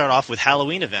we're going to start off with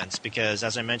Halloween events because,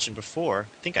 as I mentioned before,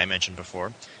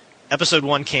 Episode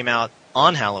 1 came out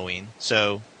on Halloween,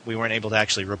 so we weren't able to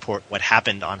actually report what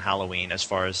happened on Halloween as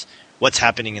far as what's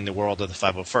happening in the world of the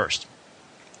 501st.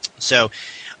 So,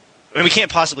 we can't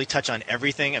possibly touch on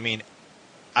everything. I mean,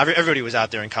 everybody was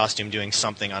out there in costume doing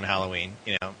something on Halloween,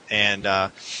 and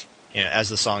as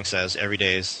the song says, every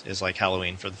day is like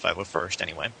Halloween for the 501st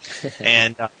anyway.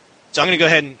 And so I'm going to go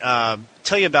ahead and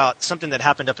tell you about something that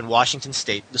happened up in Washington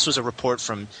State. This was a report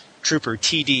from Trooper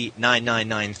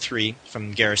TD9993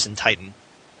 from Garrison Titan.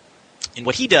 And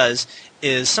what he does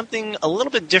is something a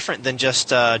little bit different than just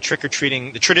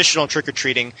trick-or-treating, the traditional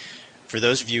trick-or-treating for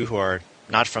those of you who are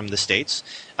not from the States.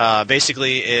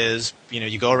 Basically is,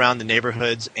 you go around the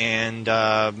neighborhoods and,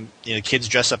 kids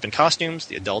dress up in costumes,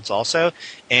 the adults also,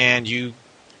 and you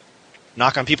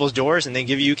knock on people's doors and they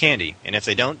give you candy. And if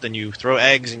they don't, then you throw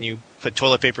eggs and you put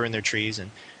toilet paper in their trees.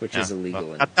 Which is illegal.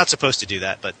 Well, not supposed to do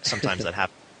that, but sometimes that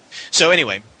happens. So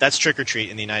anyway, that's trick-or-treat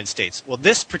in the United States. Well,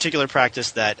 this particular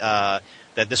practice that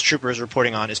this trooper is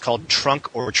reporting on is called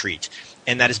trunk or treat.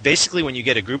 And that is basically when you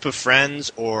get a group of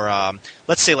friends or,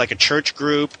 let's say like a church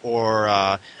group or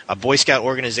a Boy Scout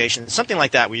organization, something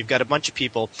like that, where you've got a bunch of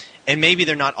people, and maybe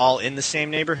they're not all in the same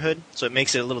neighborhood, so it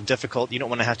makes it a little difficult. You don't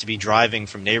want to have to be driving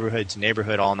from neighborhood to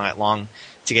neighborhood all night long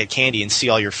to get candy and see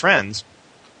all your friends.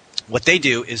 What they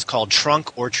do is called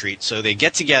trunk or treat. So they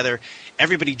get together,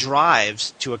 everybody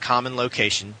drives to a common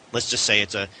location. Let's just say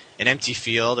it's an empty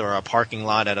field or a parking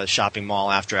lot at a shopping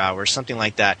mall after hours, something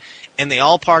like that. And they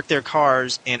all park their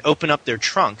cars and open up their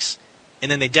trunks,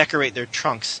 and then they decorate their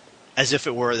trunks as if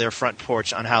it were their front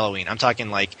porch on Halloween. I'm talking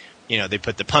like, they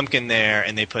put the pumpkin there,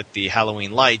 and they put the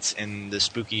Halloween lights and the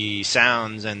spooky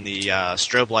sounds and the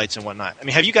strobe lights and whatnot. I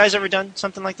mean, have you guys ever done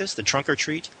something like this, the trunk or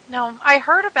treat? No, I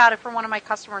heard about it from one of my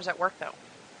customers at work, though.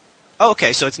 Oh,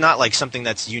 okay, so it's not like something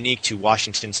that's unique to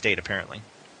Washington State, apparently.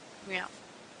 Yeah.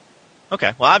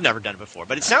 Okay, well, I've never done it before,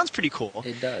 but it sounds pretty cool.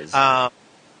 It does.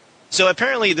 So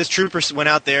apparently this trooper went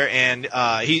out there, and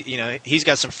he's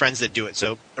got some friends that do it.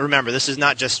 So remember, this is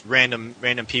not just random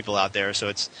people out there. So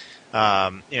it's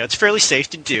it's fairly safe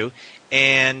to do.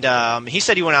 And he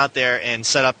said he went out there and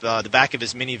set up the back of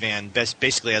his minivan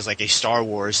basically as like a Star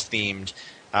Wars themed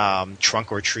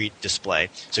trunk or treat display.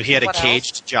 So he had a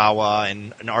caged Jawa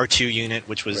and an R2 unit,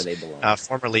 which was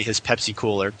formerly his Pepsi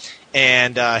cooler.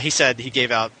 And he said he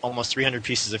gave out almost 300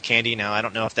 pieces of candy. Now, I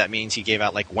don't know if that means he gave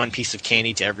out like one piece of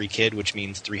candy to every kid, which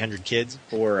means 300 kids.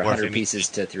 Or 100 pieces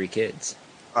to 3 kids.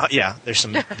 Yeah, there's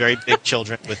some very big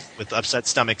children with upset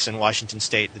stomachs in Washington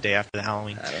State the day after the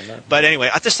Halloween. I don't know. But anyway,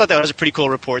 I just thought that was a pretty cool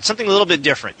report. Something a little bit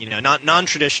different, not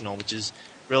non-traditional, which is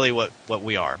really what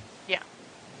we are. Yeah.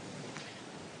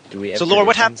 Do we have so, Laura,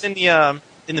 what happened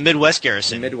in the Midwest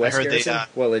Garrison? The Midwest Garrison?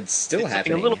 Well, it's still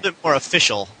happening. A little bit more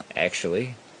official.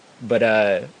 actually.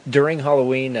 But during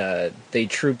Halloween, they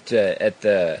trooped at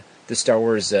the Star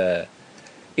Wars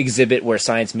exhibit where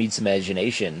science meets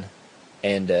imagination,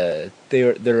 and the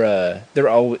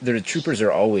troopers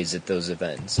are always at those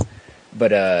events.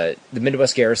 But the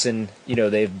Midwest Garrison,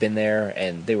 they've been there,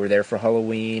 and they were there for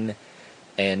Halloween.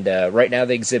 And right now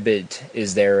the exhibit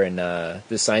is there in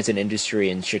the Science and Industry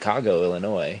in Chicago,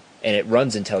 Illinois. And it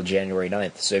runs until January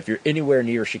 9th. So if you're anywhere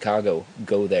near Chicago,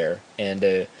 go there.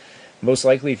 And most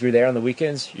likely if you're there on the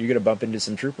weekends, you're going to bump into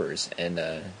some troopers and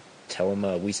tell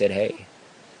them we said hey.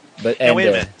 Wait a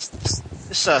minute.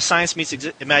 This Science Meets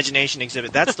Imagination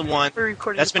exhibit, that's the one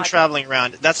that's been traveling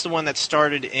around. That's the one that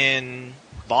started in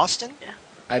Boston? Yeah.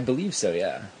 I believe so,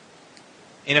 yeah.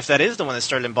 And if that is the one that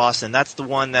started in Boston, that's the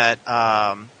one that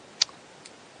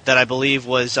that I believe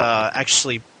was they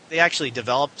actually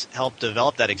helped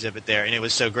develop that exhibit there, and it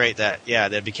was so great that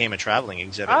that became a traveling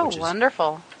exhibit. Oh,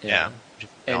 wonderful! Yeah,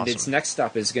 and awesome. Its next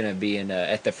stop is going to be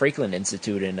at the Franklin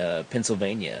Institute in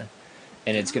Pennsylvania,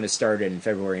 and it's going to start in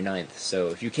February 9th. So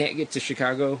if you can't get to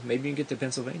Chicago, maybe you can get to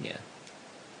Pennsylvania.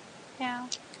 Yeah.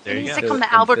 There you go. It needs to come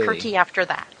to Albuquerque after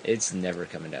that. It's never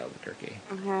coming to Albuquerque.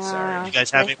 Sorry. You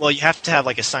guys haven't... Well, you have to have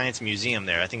like a science museum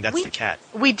there. I think that's the catch.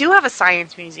 We do have a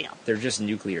science museum. They're just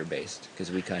nuclear-based,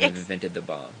 because we kind of invented the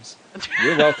bombs.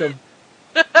 You're welcome.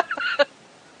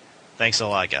 Thanks a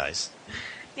lot, guys.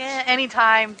 Yeah,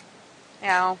 anytime. We're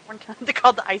not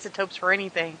called the isotopes for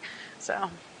anything. So.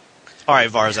 All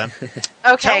right, Varza. Okay.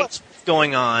 Tell us what's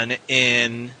going on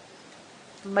in...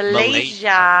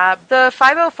 Malaysia. The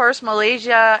 501st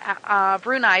Malaysia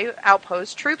Brunei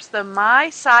Outpost troops the My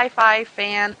Sci-Fi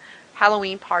Fan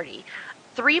Halloween Party.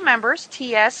 3 members,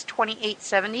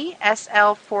 TS-2870,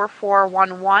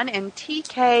 SL-4411, and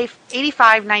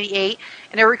TK-8598,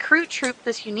 and a recruit trooped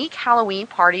this unique Halloween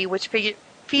party, which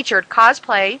featured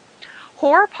cosplay,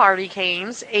 horror party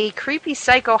games, a creepy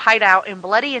psycho hideout, and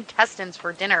bloody intestines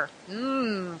for dinner.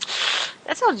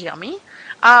 That sounds yummy.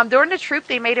 During the troop,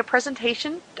 they made a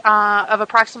presentation of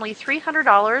approximately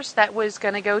 $300 that was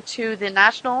going to go to the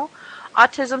National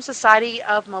Autism Society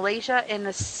of Malaysia in the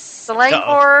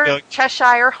Selangor,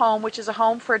 Cheshire home, which is a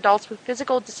home for adults with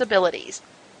physical disabilities.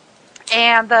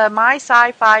 And the My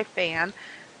Sci-Fi Fan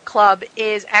Club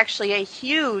is actually a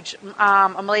huge a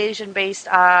Malaysian-based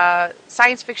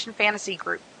science fiction fantasy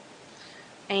group.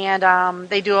 And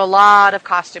they do a lot of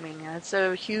costuming. It's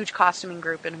a huge costuming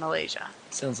group in Malaysia.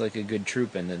 Sounds like a good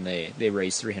troop, and then they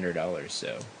raised $300.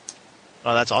 So,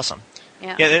 oh, that's awesome.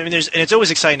 Yeah. I mean, and it's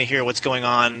always exciting to hear what's going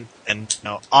on, and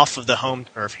off of the home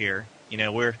turf here.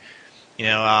 We're,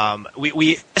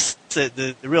 we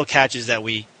the real catch is that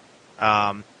we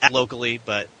act locally,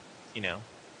 but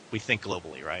we think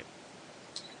globally, right?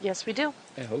 Yes, we do.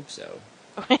 I hope so.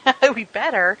 We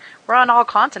better. We're on all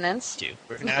continents.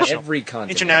 We're international. Every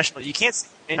continent. International. You can't say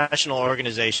international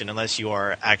organization unless you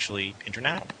are actually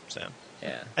international. So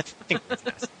yeah, I think.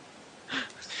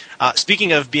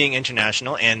 Speaking of being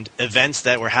international and events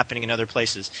that were happening in other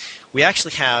places, we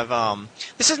actually have.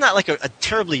 This is not like a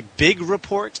terribly big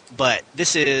report, but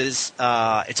this is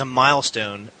it's a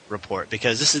milestone report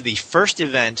because this is the first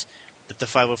event that the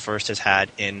 501st has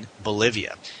had in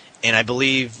Bolivia. And I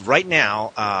believe right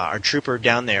now, our trooper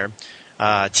down there,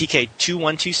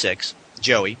 TK-2126,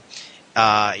 Joey,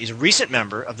 he's a recent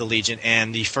member of the Legion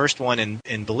and the first one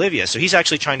in Bolivia. So he's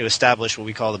actually trying to establish what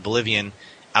we call the Bolivian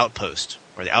outpost,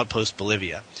 or the Outpost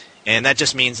Bolivia. And that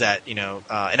just means that,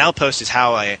 an outpost is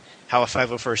how a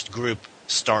 501st group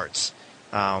starts.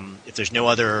 If there's no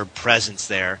other presence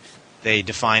there, they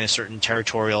define a certain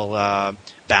territorial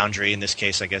boundary. In this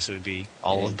case, I guess it would be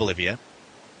all of Bolivia.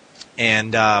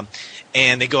 And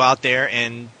they go out there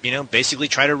and basically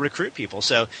try to recruit people.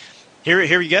 So here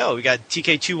we go. We got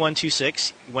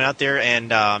TK-2126. He went out there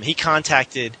and he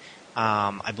contacted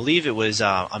I believe it was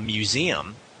a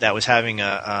museum that was having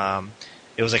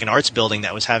it was like an arts building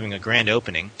that was having a grand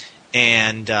opening.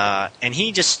 And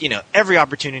he just every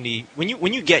opportunity when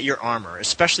you get your armor,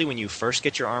 especially when you first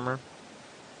get your armor,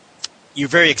 you're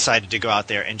very excited to go out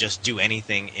there and just do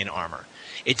anything in armor.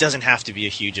 It doesn't have to be a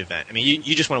huge event. I mean,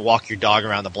 you just want to walk your dog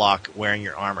around the block wearing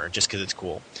your armor just because it's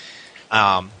cool.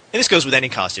 And this goes with any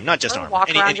costume, not just armor. Walk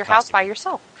around your house by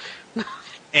yourself.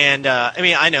 And I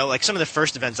mean, I know, like some of the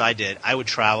first events I did, I would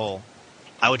travel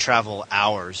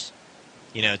hours,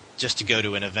 just to go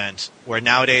to an event. Where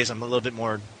nowadays I'm a little bit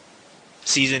more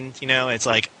seasoned. It's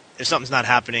like if something's not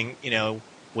happening,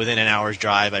 within an hour's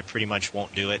drive, I pretty much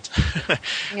won't do it.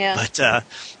 Yeah. But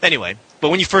anyway. But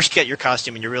when you first get your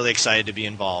costume and you're really excited to be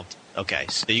involved, okay,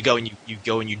 so you go and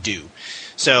you do.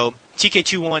 So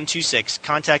TK-2126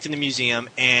 contacted the museum,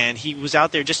 and he was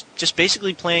out there just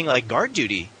basically playing like guard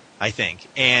duty I think.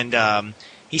 And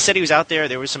he said he was out there.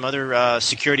 There were some other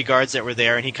security guards that were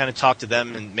there, and he kind of talked to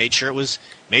them and made sure it was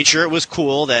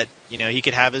cool that he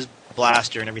could have his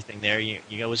blaster and everything there.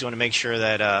 You always want to make sure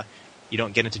that you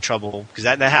don't get into trouble, because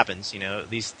that happens.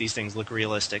 These things look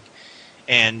realistic,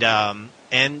 and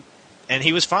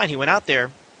he was fine. He went out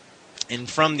there, and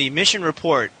from the mission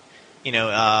report,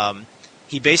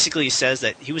 he basically says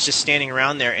that he was just standing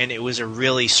around there, and it was a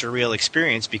really surreal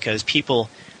experience because people,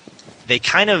 they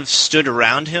kind of stood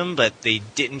around him, but they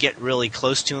didn't get really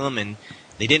close to him, and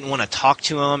they didn't want to talk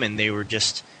to him, and they were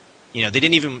just, they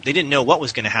didn't know what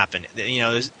was going to happen.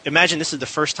 Imagine this is the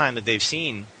first time that they've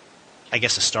seen, I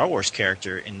guess, a Star Wars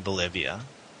character in Bolivia.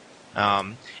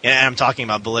 And I'm talking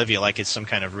about Bolivia like it's some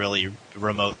kind of really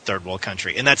remote third world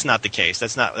country, and that's not the case.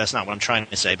 That's not what I'm trying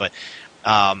to say. But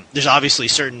there's obviously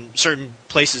certain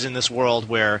places in this world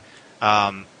where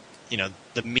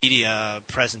the media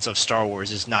presence of Star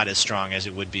Wars is not as strong as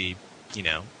it would be,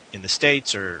 in the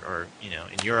States or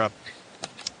in Europe.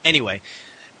 Anyway,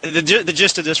 the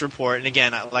gist of this report, and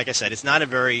again, like I said, it's not a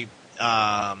very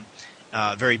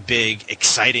big,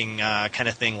 exciting kind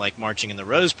of thing like marching in the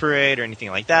Rose Parade or anything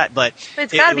like that. But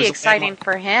it's got to be exciting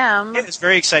for him. It's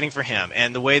very exciting for him.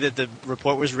 And the way that the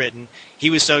report was written, he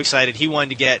was so excited. He wanted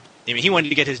to get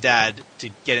his dad to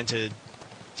get into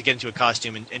a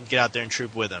costume and get out there and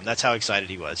troop with him. That's how excited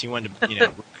he was. He wanted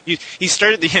to, he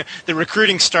started the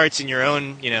recruiting starts in your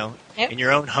own, in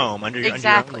your own home under your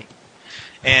own.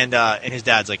 And his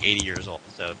dad's like 80 years old,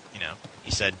 so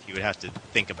he said he would have to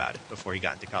think about it before he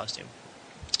got into costume.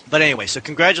 But anyway, so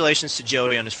congratulations to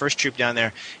Joey on his first troop down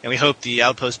there, and we hope the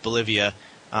Outpost Bolivia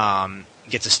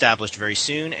gets established very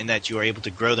soon, and that you are able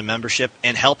to grow the membership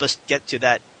and help us get to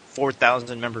that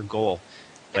 4,000 member goal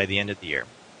by the end of the year.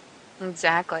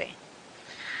 Exactly.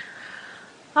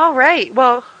 All right.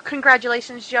 Well,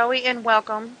 congratulations, Joey, and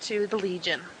welcome to the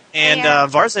Legion. And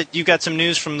Varza, you got some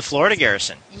news from the Florida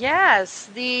Garrison. Yes,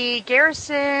 the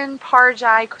Garrison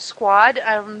Parjai Squad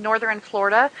of Northern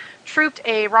Florida trooped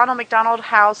a Ronald McDonald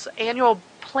House annual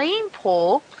plane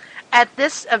pull. At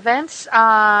this event,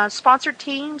 sponsored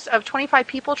teams of 25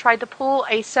 people tried to pull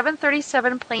a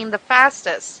 737 plane the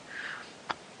fastest.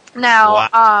 Now,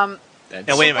 wow.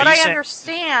 Now, wait a minute, what I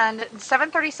understand,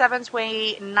 737s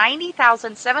weigh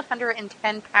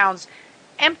 90,710 pounds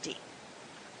empty.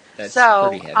 That's so,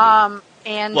 pretty heavy.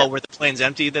 And were the planes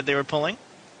empty that they were pulling?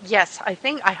 Yes,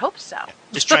 I hope so. Yeah,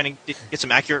 just trying to get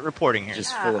some accurate reporting here.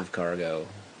 Just full of cargo.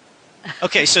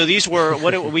 Okay, so these were,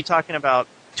 what are we talking about?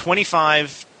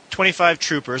 25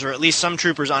 troopers, or at least some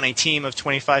troopers on a team of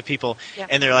 25 people,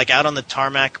 and they're like out on the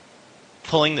tarmac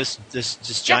pulling this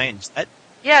giant jet?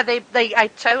 Yeah,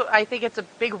 I think it's a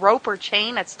big rope or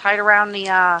chain that's tied around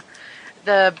the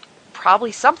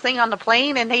probably something on the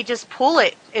plane, and they just pull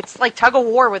it. It's like tug of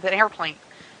war with an airplane.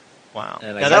 Wow.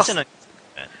 Now that's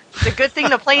it's a good thing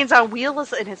the plane's on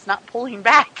wheels and it's not pulling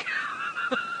back.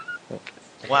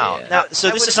 Wow. Yeah. Now,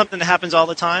 so this is something that happens all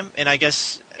the time, and I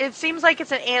guess it seems like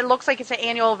it looks like it's an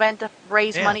annual event to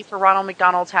raise money for Ronald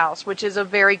McDonald's House, which is a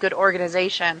very good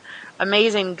organization,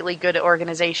 amazingly good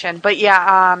organization. But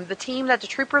yeah, the team that the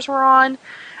troopers were on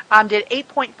did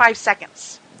 8.5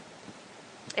 seconds.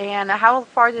 And how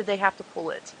far did they have to pull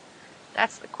it?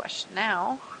 That's the question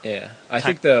now. Yeah, I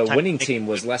think the winning team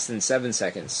was less than 7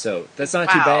 seconds, so that's not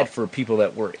too bad for people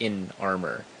that were in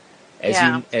armor.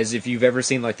 As if you've ever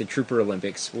seen like the Trooper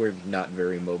Olympics, we're not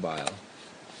very mobile.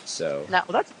 So well,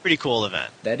 that's a pretty cool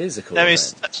event. That is a cool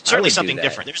event. That's certainly something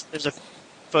different. There's a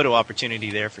photo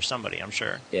opportunity there for somebody, I'm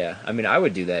sure. Yeah, I mean, I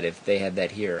would do that if they had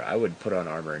that here. I would put on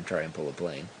armor and try and pull a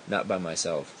plane. Not by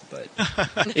myself, but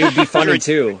it would be funny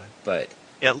too. But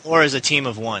yeah, Laura's a team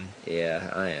of one.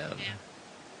 Yeah, I am.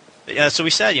 Yeah, so we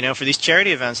said, for these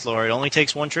charity events, Laura, it only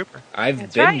takes one trooper.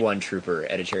 I've been one trooper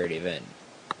at a charity event.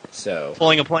 So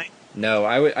pulling a plane? No,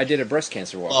 I did a breast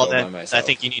cancer walk by myself. I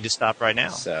think you need to stop right now.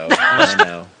 So, I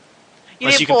know.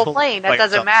 You didn't pull a plane, that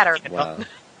doesn't matter. Wow.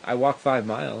 I walked 5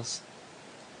 miles.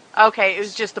 Okay, it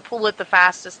was just to pull it the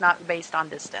fastest, not based on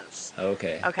distance.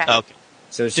 Okay.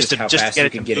 So it's just how fast you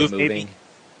can get it moving?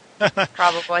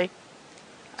 Probably.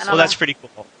 Well, that's pretty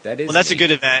cool. That is well, that's a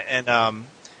good event,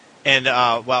 and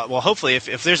hopefully,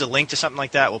 if there's a link to something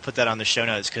like that, we'll put that on the show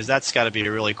notes, because that's got to be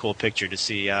a really cool picture to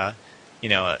see, a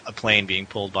plane being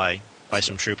pulled by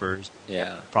some troopers.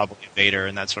 Yeah. Probably Vader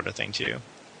and that sort of thing too.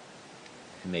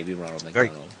 Maybe Ronald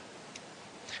McDonald. Cool.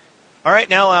 All right,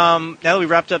 now that we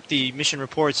wrapped up the mission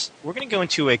reports, we're going to go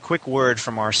into a quick word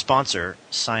from our sponsor,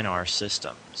 Sinar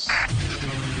Systems.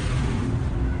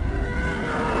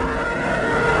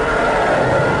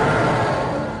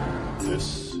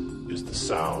 This is the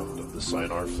sound of the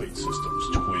Sinar Fleet System's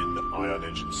twin ion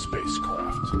engine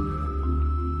spacecraft.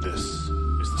 This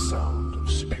is the sound of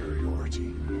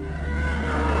superiority.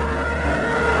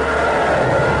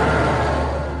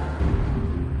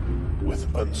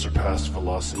 With unsurpassed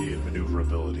velocity and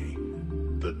maneuverability,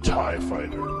 the TIE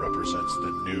Fighter represents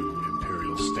the new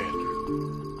Imperial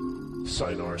standard.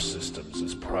 Sinar Systems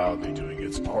is proudly doing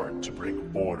its part to bring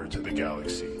order to the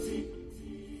galaxy.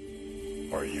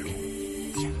 Are you?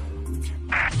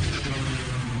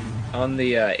 On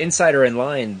the Insider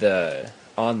Online,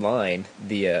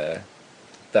 the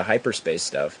hyperspace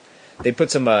stuff, they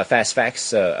put some fast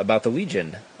facts about the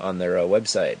Legion on their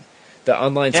website. The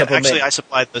online supplement. Actually, I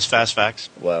supplied those fast facts.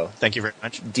 Well, thank you very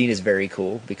much. Dean is very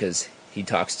cool because he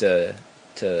talks to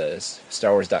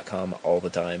StarWars.com all the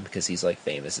time because he's like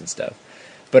famous and stuff.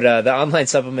 But the online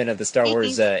supplement of the Star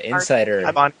Wars Insider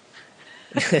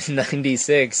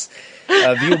 96,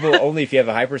 viewable only if you have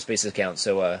a hyperspace account.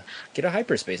 So get a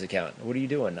hyperspace account. What are you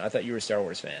doing? I thought you were a Star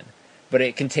Wars fan. But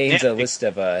it contains a list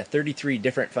of 33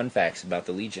 different fun facts about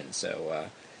the Legion. So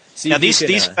now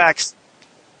these facts,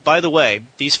 by the way,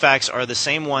 these facts are the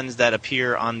same ones that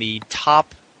appear on the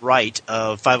top right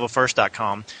of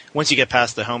 501st.com. Once you get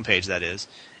past the homepage, that is.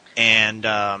 And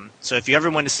so if you ever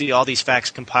want to see all these facts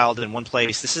compiled in one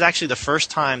place, this is actually the first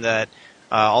time that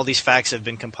all these facts have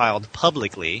been compiled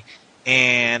publicly.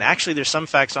 And actually there's some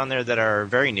facts on there that are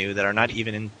very new that are not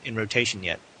even in rotation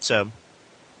yet. So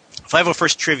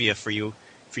 501st trivia for you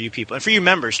people. And for you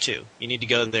members too. You need to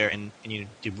go there and you need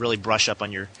to really brush up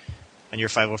on your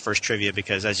 501st trivia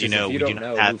because as you know, we do not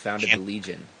know who founded the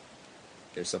Legion.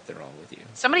 There's something wrong with you.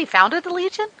 Somebody founded the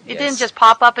Legion? It Yes. didn't just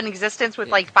pop up in existence with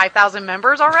like 5,000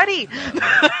 members already?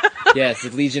 Yes,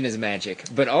 the Legion is magic.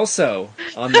 But also,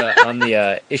 on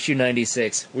the issue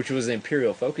 96, which was an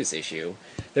Imperial Focus issue,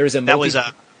 there was a That was,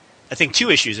 I think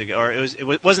 2 issues ago, or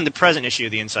it wasn't the present issue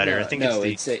of the Insider. No, I think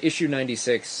it's issue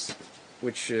 96,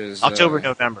 which is... October,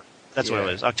 November. That's yeah. what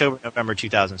it was. October, November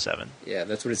 2007. Yeah,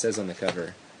 that's what it says on the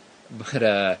cover. But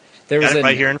there was Got it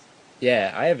right here.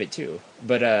 Yeah, I have it too.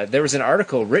 But there was an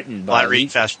article written by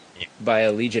by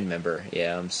a Legion member.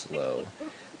 Yeah, I'm slow.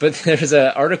 But there's an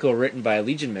article written by a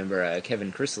Legion member,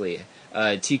 Kevin Chrisley,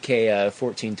 TK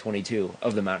 1422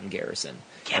 of the Mountain Garrison.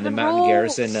 And the Mountain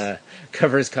Garrison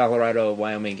covers Colorado,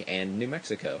 Wyoming, and New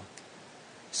Mexico.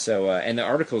 So, and the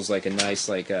article's like a nice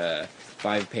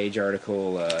 5-page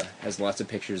article, has lots of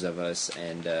pictures of us,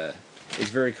 and it's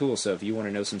very cool. So if you want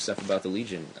to know some stuff about the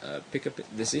Legion, pick up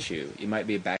this issue. It might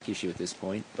be a back issue at this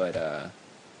point, but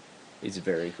it's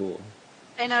very cool.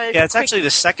 It's actually the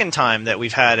second time that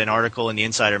we've had an article in the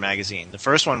Insider magazine. The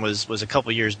first one was a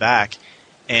couple years back,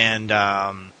 and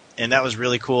that was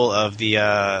really cool of the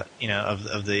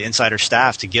of the Insider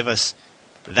staff to give us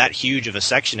that huge of a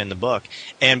section in the book.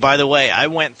 And by the way, I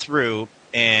went through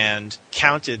and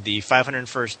counted the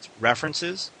 501st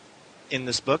references in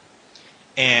this book,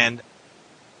 and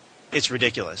it's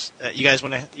ridiculous. You guys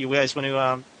want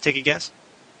to take a guess?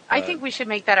 I think we should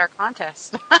make that our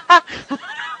contest.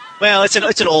 Well, it's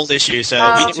an old issue,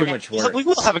 so too much work. We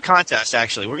will have a contest.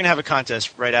 Actually, we're going to have a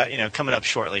contest right out, coming up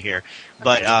shortly here.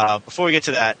 But before we get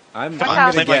to that, I'm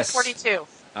going to guess 42.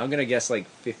 I'm going to guess like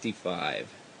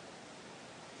 55.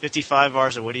 55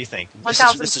 bars, or what do you think?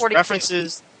 1,042. This is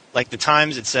references, like the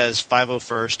times it says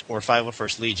 501st or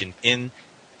 501st Legion in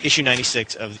issue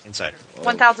 96 of the Insider.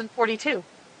 1,042.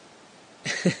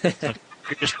 You're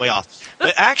just way off.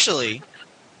 But actually,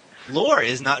 Lore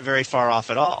is not very far off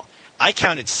at all. I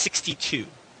counted 62.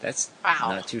 That's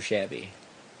not too shabby.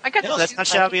 No, that's not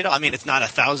shabby at all. I mean, it's not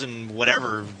 1,000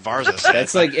 whatever Varza said.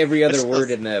 That's like every other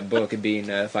word in the book being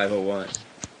 501.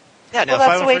 Yeah, no, well,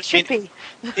 that's the way it should be.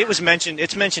 It was mentioned.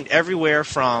 It's mentioned everywhere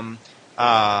from,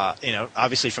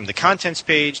 obviously from the contents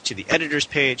page to the editor's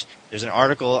page. There's an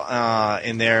article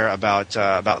in there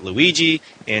about Luigi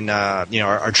and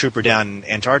our trooper down in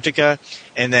Antarctica,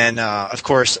 and then of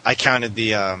course I counted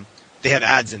the. They have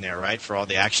ads in there, right, for all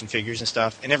the action figures and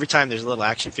stuff. And every time there's a little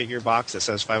action figure box that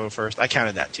says 501st, I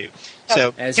counted that too.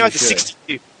 So as you you know,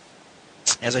 62.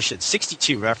 As I should,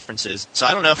 62 references. So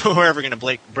I don't know if we're ever going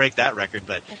to break that record,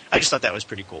 but I just thought that was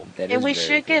pretty cool. And we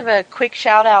should give a quick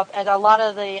shout out at a lot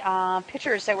of the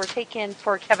pictures that were taken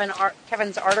for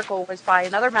Kevin's article was by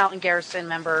another Mountain Garrison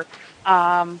member,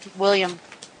 William.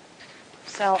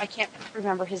 So I can't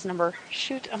remember his number.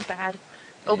 Shoot, I'm bad.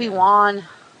 Obi-Wan.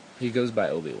 He goes by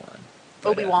Obi-Wan.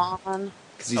 Obi-Wan.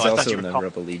 Because he's also a member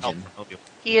of a Legion.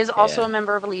 He is also a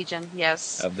member of a Legion,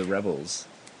 yes. Of the Rebels.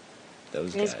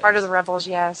 Those guys. He's part of the Rebels,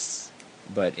 yes.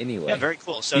 But anyway. Yeah, very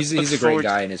cool. So he's a great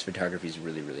guy, and his photography is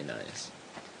really, really nice.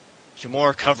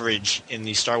 more coverage in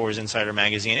the Star Wars Insider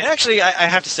magazine. And actually, I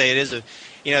have to say, it is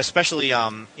especially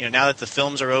now that the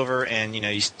films are over and you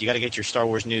got to get your Star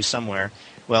Wars news somewhere.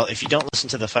 Well, if you don't listen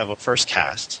to the 501st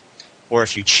cast, or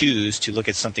if you choose to look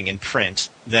at something in print,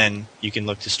 then you can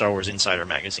look to Star Wars Insider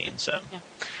magazine. So,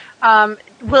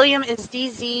 William is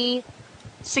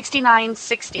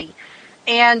DZ6960.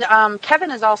 And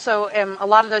Kevin is also a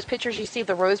lot of those pictures you see of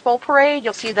the Rose Bowl parade.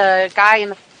 You'll see the guy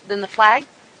in the flag.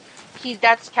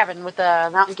 That's Kevin with the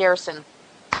Mountain Garrison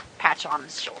patch on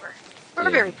his shoulder.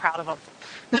 We're very proud of him.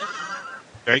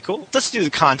 Very cool. Let's do the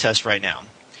contest right now.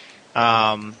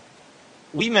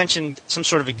 We mentioned some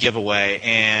sort of a giveaway,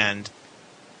 and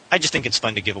I just think it's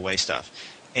fun to give away stuff.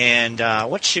 And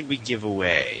what should we give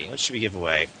away?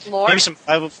 Lord? Maybe some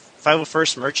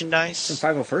 501st merchandise?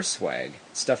 Some 501st swag.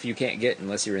 Stuff you can't get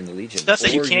unless you're in the Legion. Stuff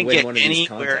that you can't get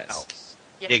anywhere else.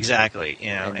 Yep. Exactly.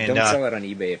 And don't sell it on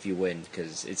eBay if you win,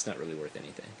 because it's not really worth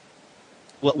anything.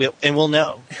 We'll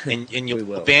know. And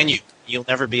we'll ban you. You'll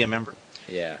never be a member.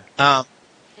 Yeah.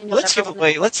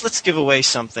 Let's give away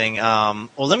something.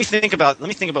 Let me think about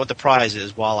what the prize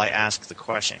is while I ask the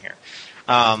question here.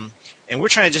 And we're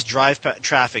trying to just drive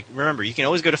traffic. Remember, you can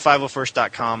always go to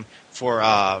 501st.com for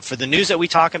the news that we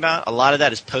talk about. A lot of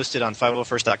that is posted on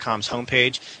 501st.com's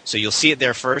homepage, so you'll see it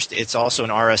there first. It's also an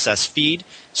RSS feed,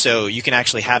 so you can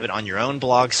actually have it on your own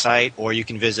blog site, or you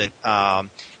can visit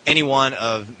any one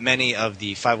of many of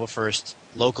the 501st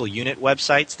local unit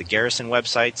websites, the Garrison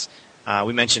websites.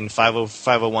 We mentioned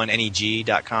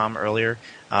 501neg.com earlier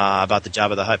about the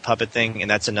Jabba the Hutt puppet thing,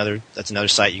 and that's another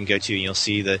site you can go to, and you'll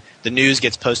see the news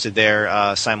gets posted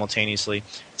there simultaneously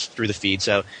through the feed.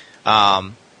 So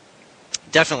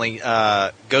definitely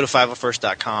go to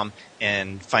 501st.com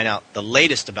and find out the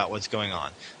latest about what's going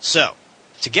on. So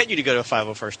to get you to go to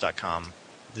 501st.com,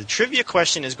 the trivia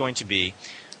question is going to be,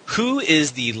 who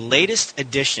is the latest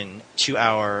addition to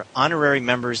our honorary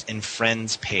members and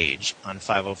friends page on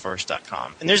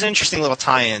 501st.com? And there's an interesting little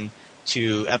tie-in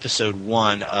to episode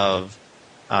 1 of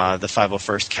the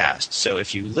 501st cast. So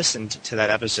if you listened to that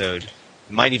episode,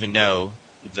 you might even know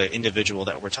the individual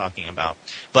that we're talking about.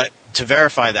 But to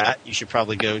verify that, you should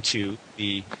probably go to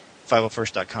the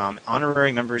 501st.com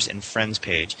honorary members and friends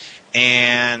page.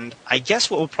 And I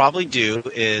guess what we'll probably do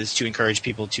is to encourage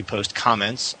people to post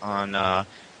comments on our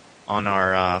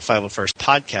 501st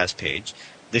podcast page.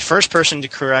 The first person to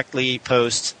correctly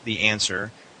post the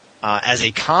answer as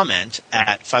a comment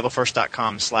at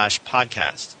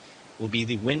 501st.com/podcast will be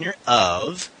the winner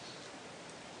of...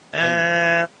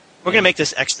 we're going to make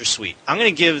this extra sweet. I'm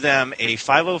going to give them a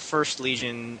 501st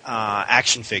Legion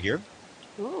action figure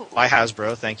by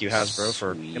Hasbro. Thank you, Hasbro,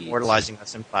 for immortalizing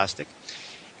us in plastic.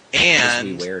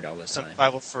 And we wear it all the some time.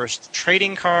 501st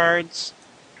trading cards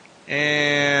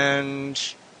and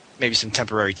maybe some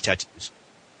temporary tattoos.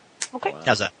 Okay.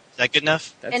 How's that? Is that good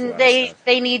enough? And they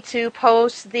need to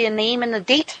post the name and the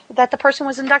date that the person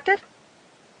was inducted?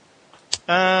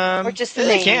 Or just the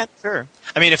name? They can, sure.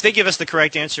 I mean, if they give us the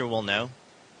correct answer, we'll know.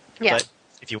 Yeah. But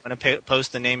if you want to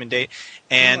post the name and date,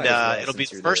 and it'll be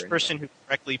the first person who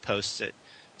correctly posts it.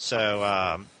 So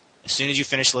as soon as you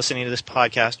finish listening to this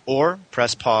podcast, or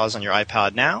press pause on your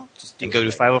iPod now and go to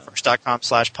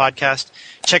 501st.com/podcast,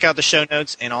 check out the show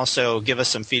notes, and also give us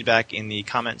some feedback in the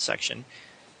comment section.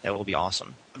 That will be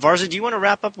awesome. Varza, do you want to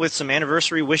wrap up with some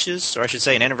anniversary wishes, or I should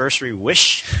say an anniversary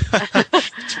wish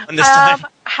this time?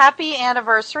 Happy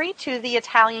anniversary to the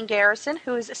Italian Garrison,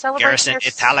 who is celebrating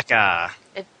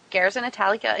Garrison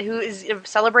Italica, who is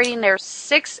celebrating their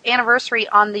 6th anniversary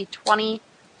on the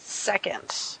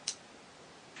 22nd.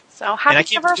 So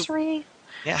happy anniversary!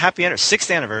 Happy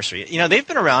 6th anniversary. You know, they've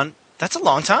been around. That's a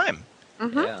long time.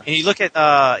 Mm-hmm. Yeah. And you look at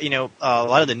a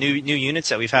lot of the new units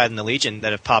that we've had in the Legion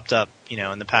that have popped up,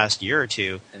 in the past year or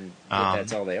two. And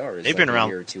that's all they are. They've been around.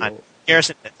 A year or two old.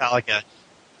 Garrison Italica.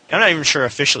 I'm not even sure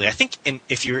officially. I think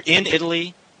if you're in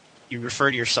Italy, you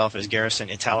refer to yourself as Garrison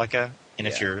Italica, and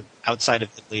if you're outside of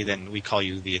Italy, then we call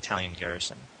you the Italian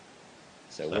Garrison.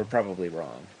 So we're probably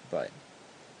wrong, but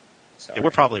sorry. Yeah,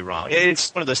 we're probably wrong.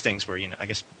 It's one of those things where I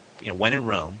guess when in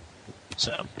Rome.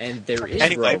 So and there is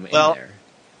anyway, Rome in there.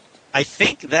 I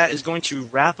think that is going to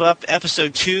wrap up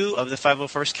episode 2 of the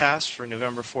 501st cast for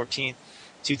November 14th,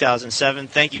 2007.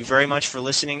 Thank you very much for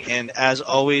listening, and as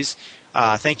always,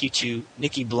 thank you to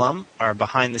Nikki Blum, our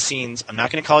behind-the-scenes. I'm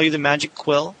not going to call you the Magic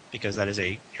Quill, because that is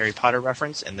a Harry Potter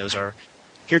reference, and those are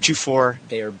heretofore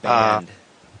they are banned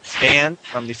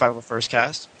from the 501st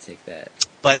cast. Take that.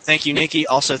 But thank you, Nikki.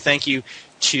 Also, thank you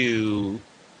to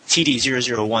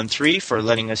TD0013 for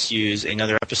letting us use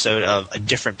another episode of A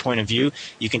Different Point of View.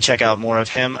 You can check out more of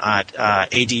him at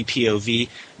adpov.net.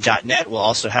 We'll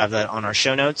also have that on our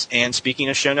show notes. And speaking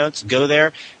of show notes, go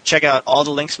there, check out all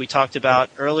the links we talked about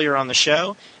earlier on the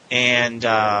show, and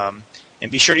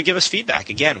be sure to give us feedback.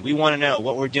 Again, we want to know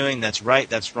what we're doing that's right,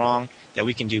 that's wrong, that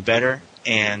we can do better.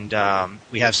 And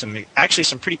we have some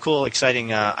pretty cool,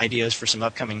 exciting ideas for some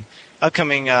upcoming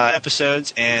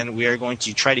episodes, and we are going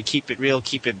to try to keep it real,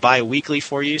 keep it bi-weekly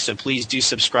for you, so please do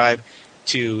subscribe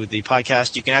to the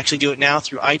podcast. You can actually do it now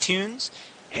through iTunes,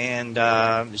 and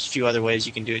there's a few other ways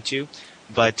you can do it too.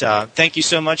 But thank you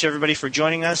so much, everybody, for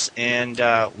joining us, and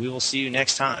we will see you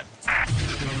next time.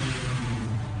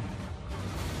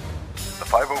 The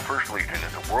 501st Legion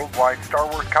is a worldwide Star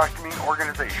Wars costuming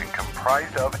organization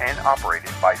comprised of and operated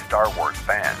by Star Wars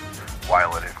fans.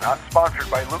 While it is not sponsored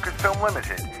by Lucasfilm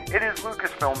Limited, it is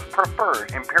Lucasfilm's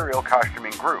preferred Imperial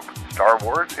costuming group. Star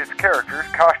Wars, its characters,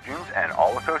 costumes, and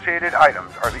all associated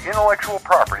items are the intellectual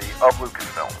property of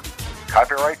Lucasfilm.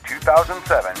 Copyright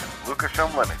 2007,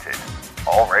 Lucasfilm Limited.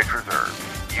 All rights reserved.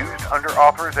 Used under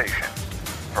authorization.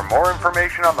 For more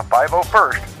information on the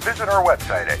 501st, visit our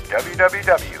website at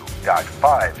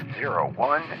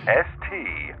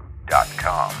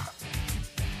www.501st.com.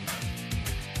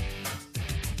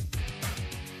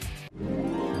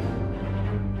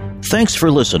 Thanks for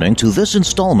listening to this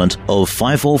installment of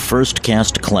 501st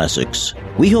Cast Classics.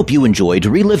 We hope you enjoyed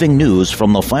reliving news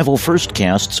from the 501st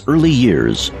Cast's early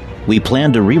years. We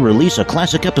plan to re-release a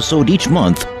classic episode each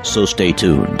month, so stay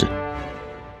tuned.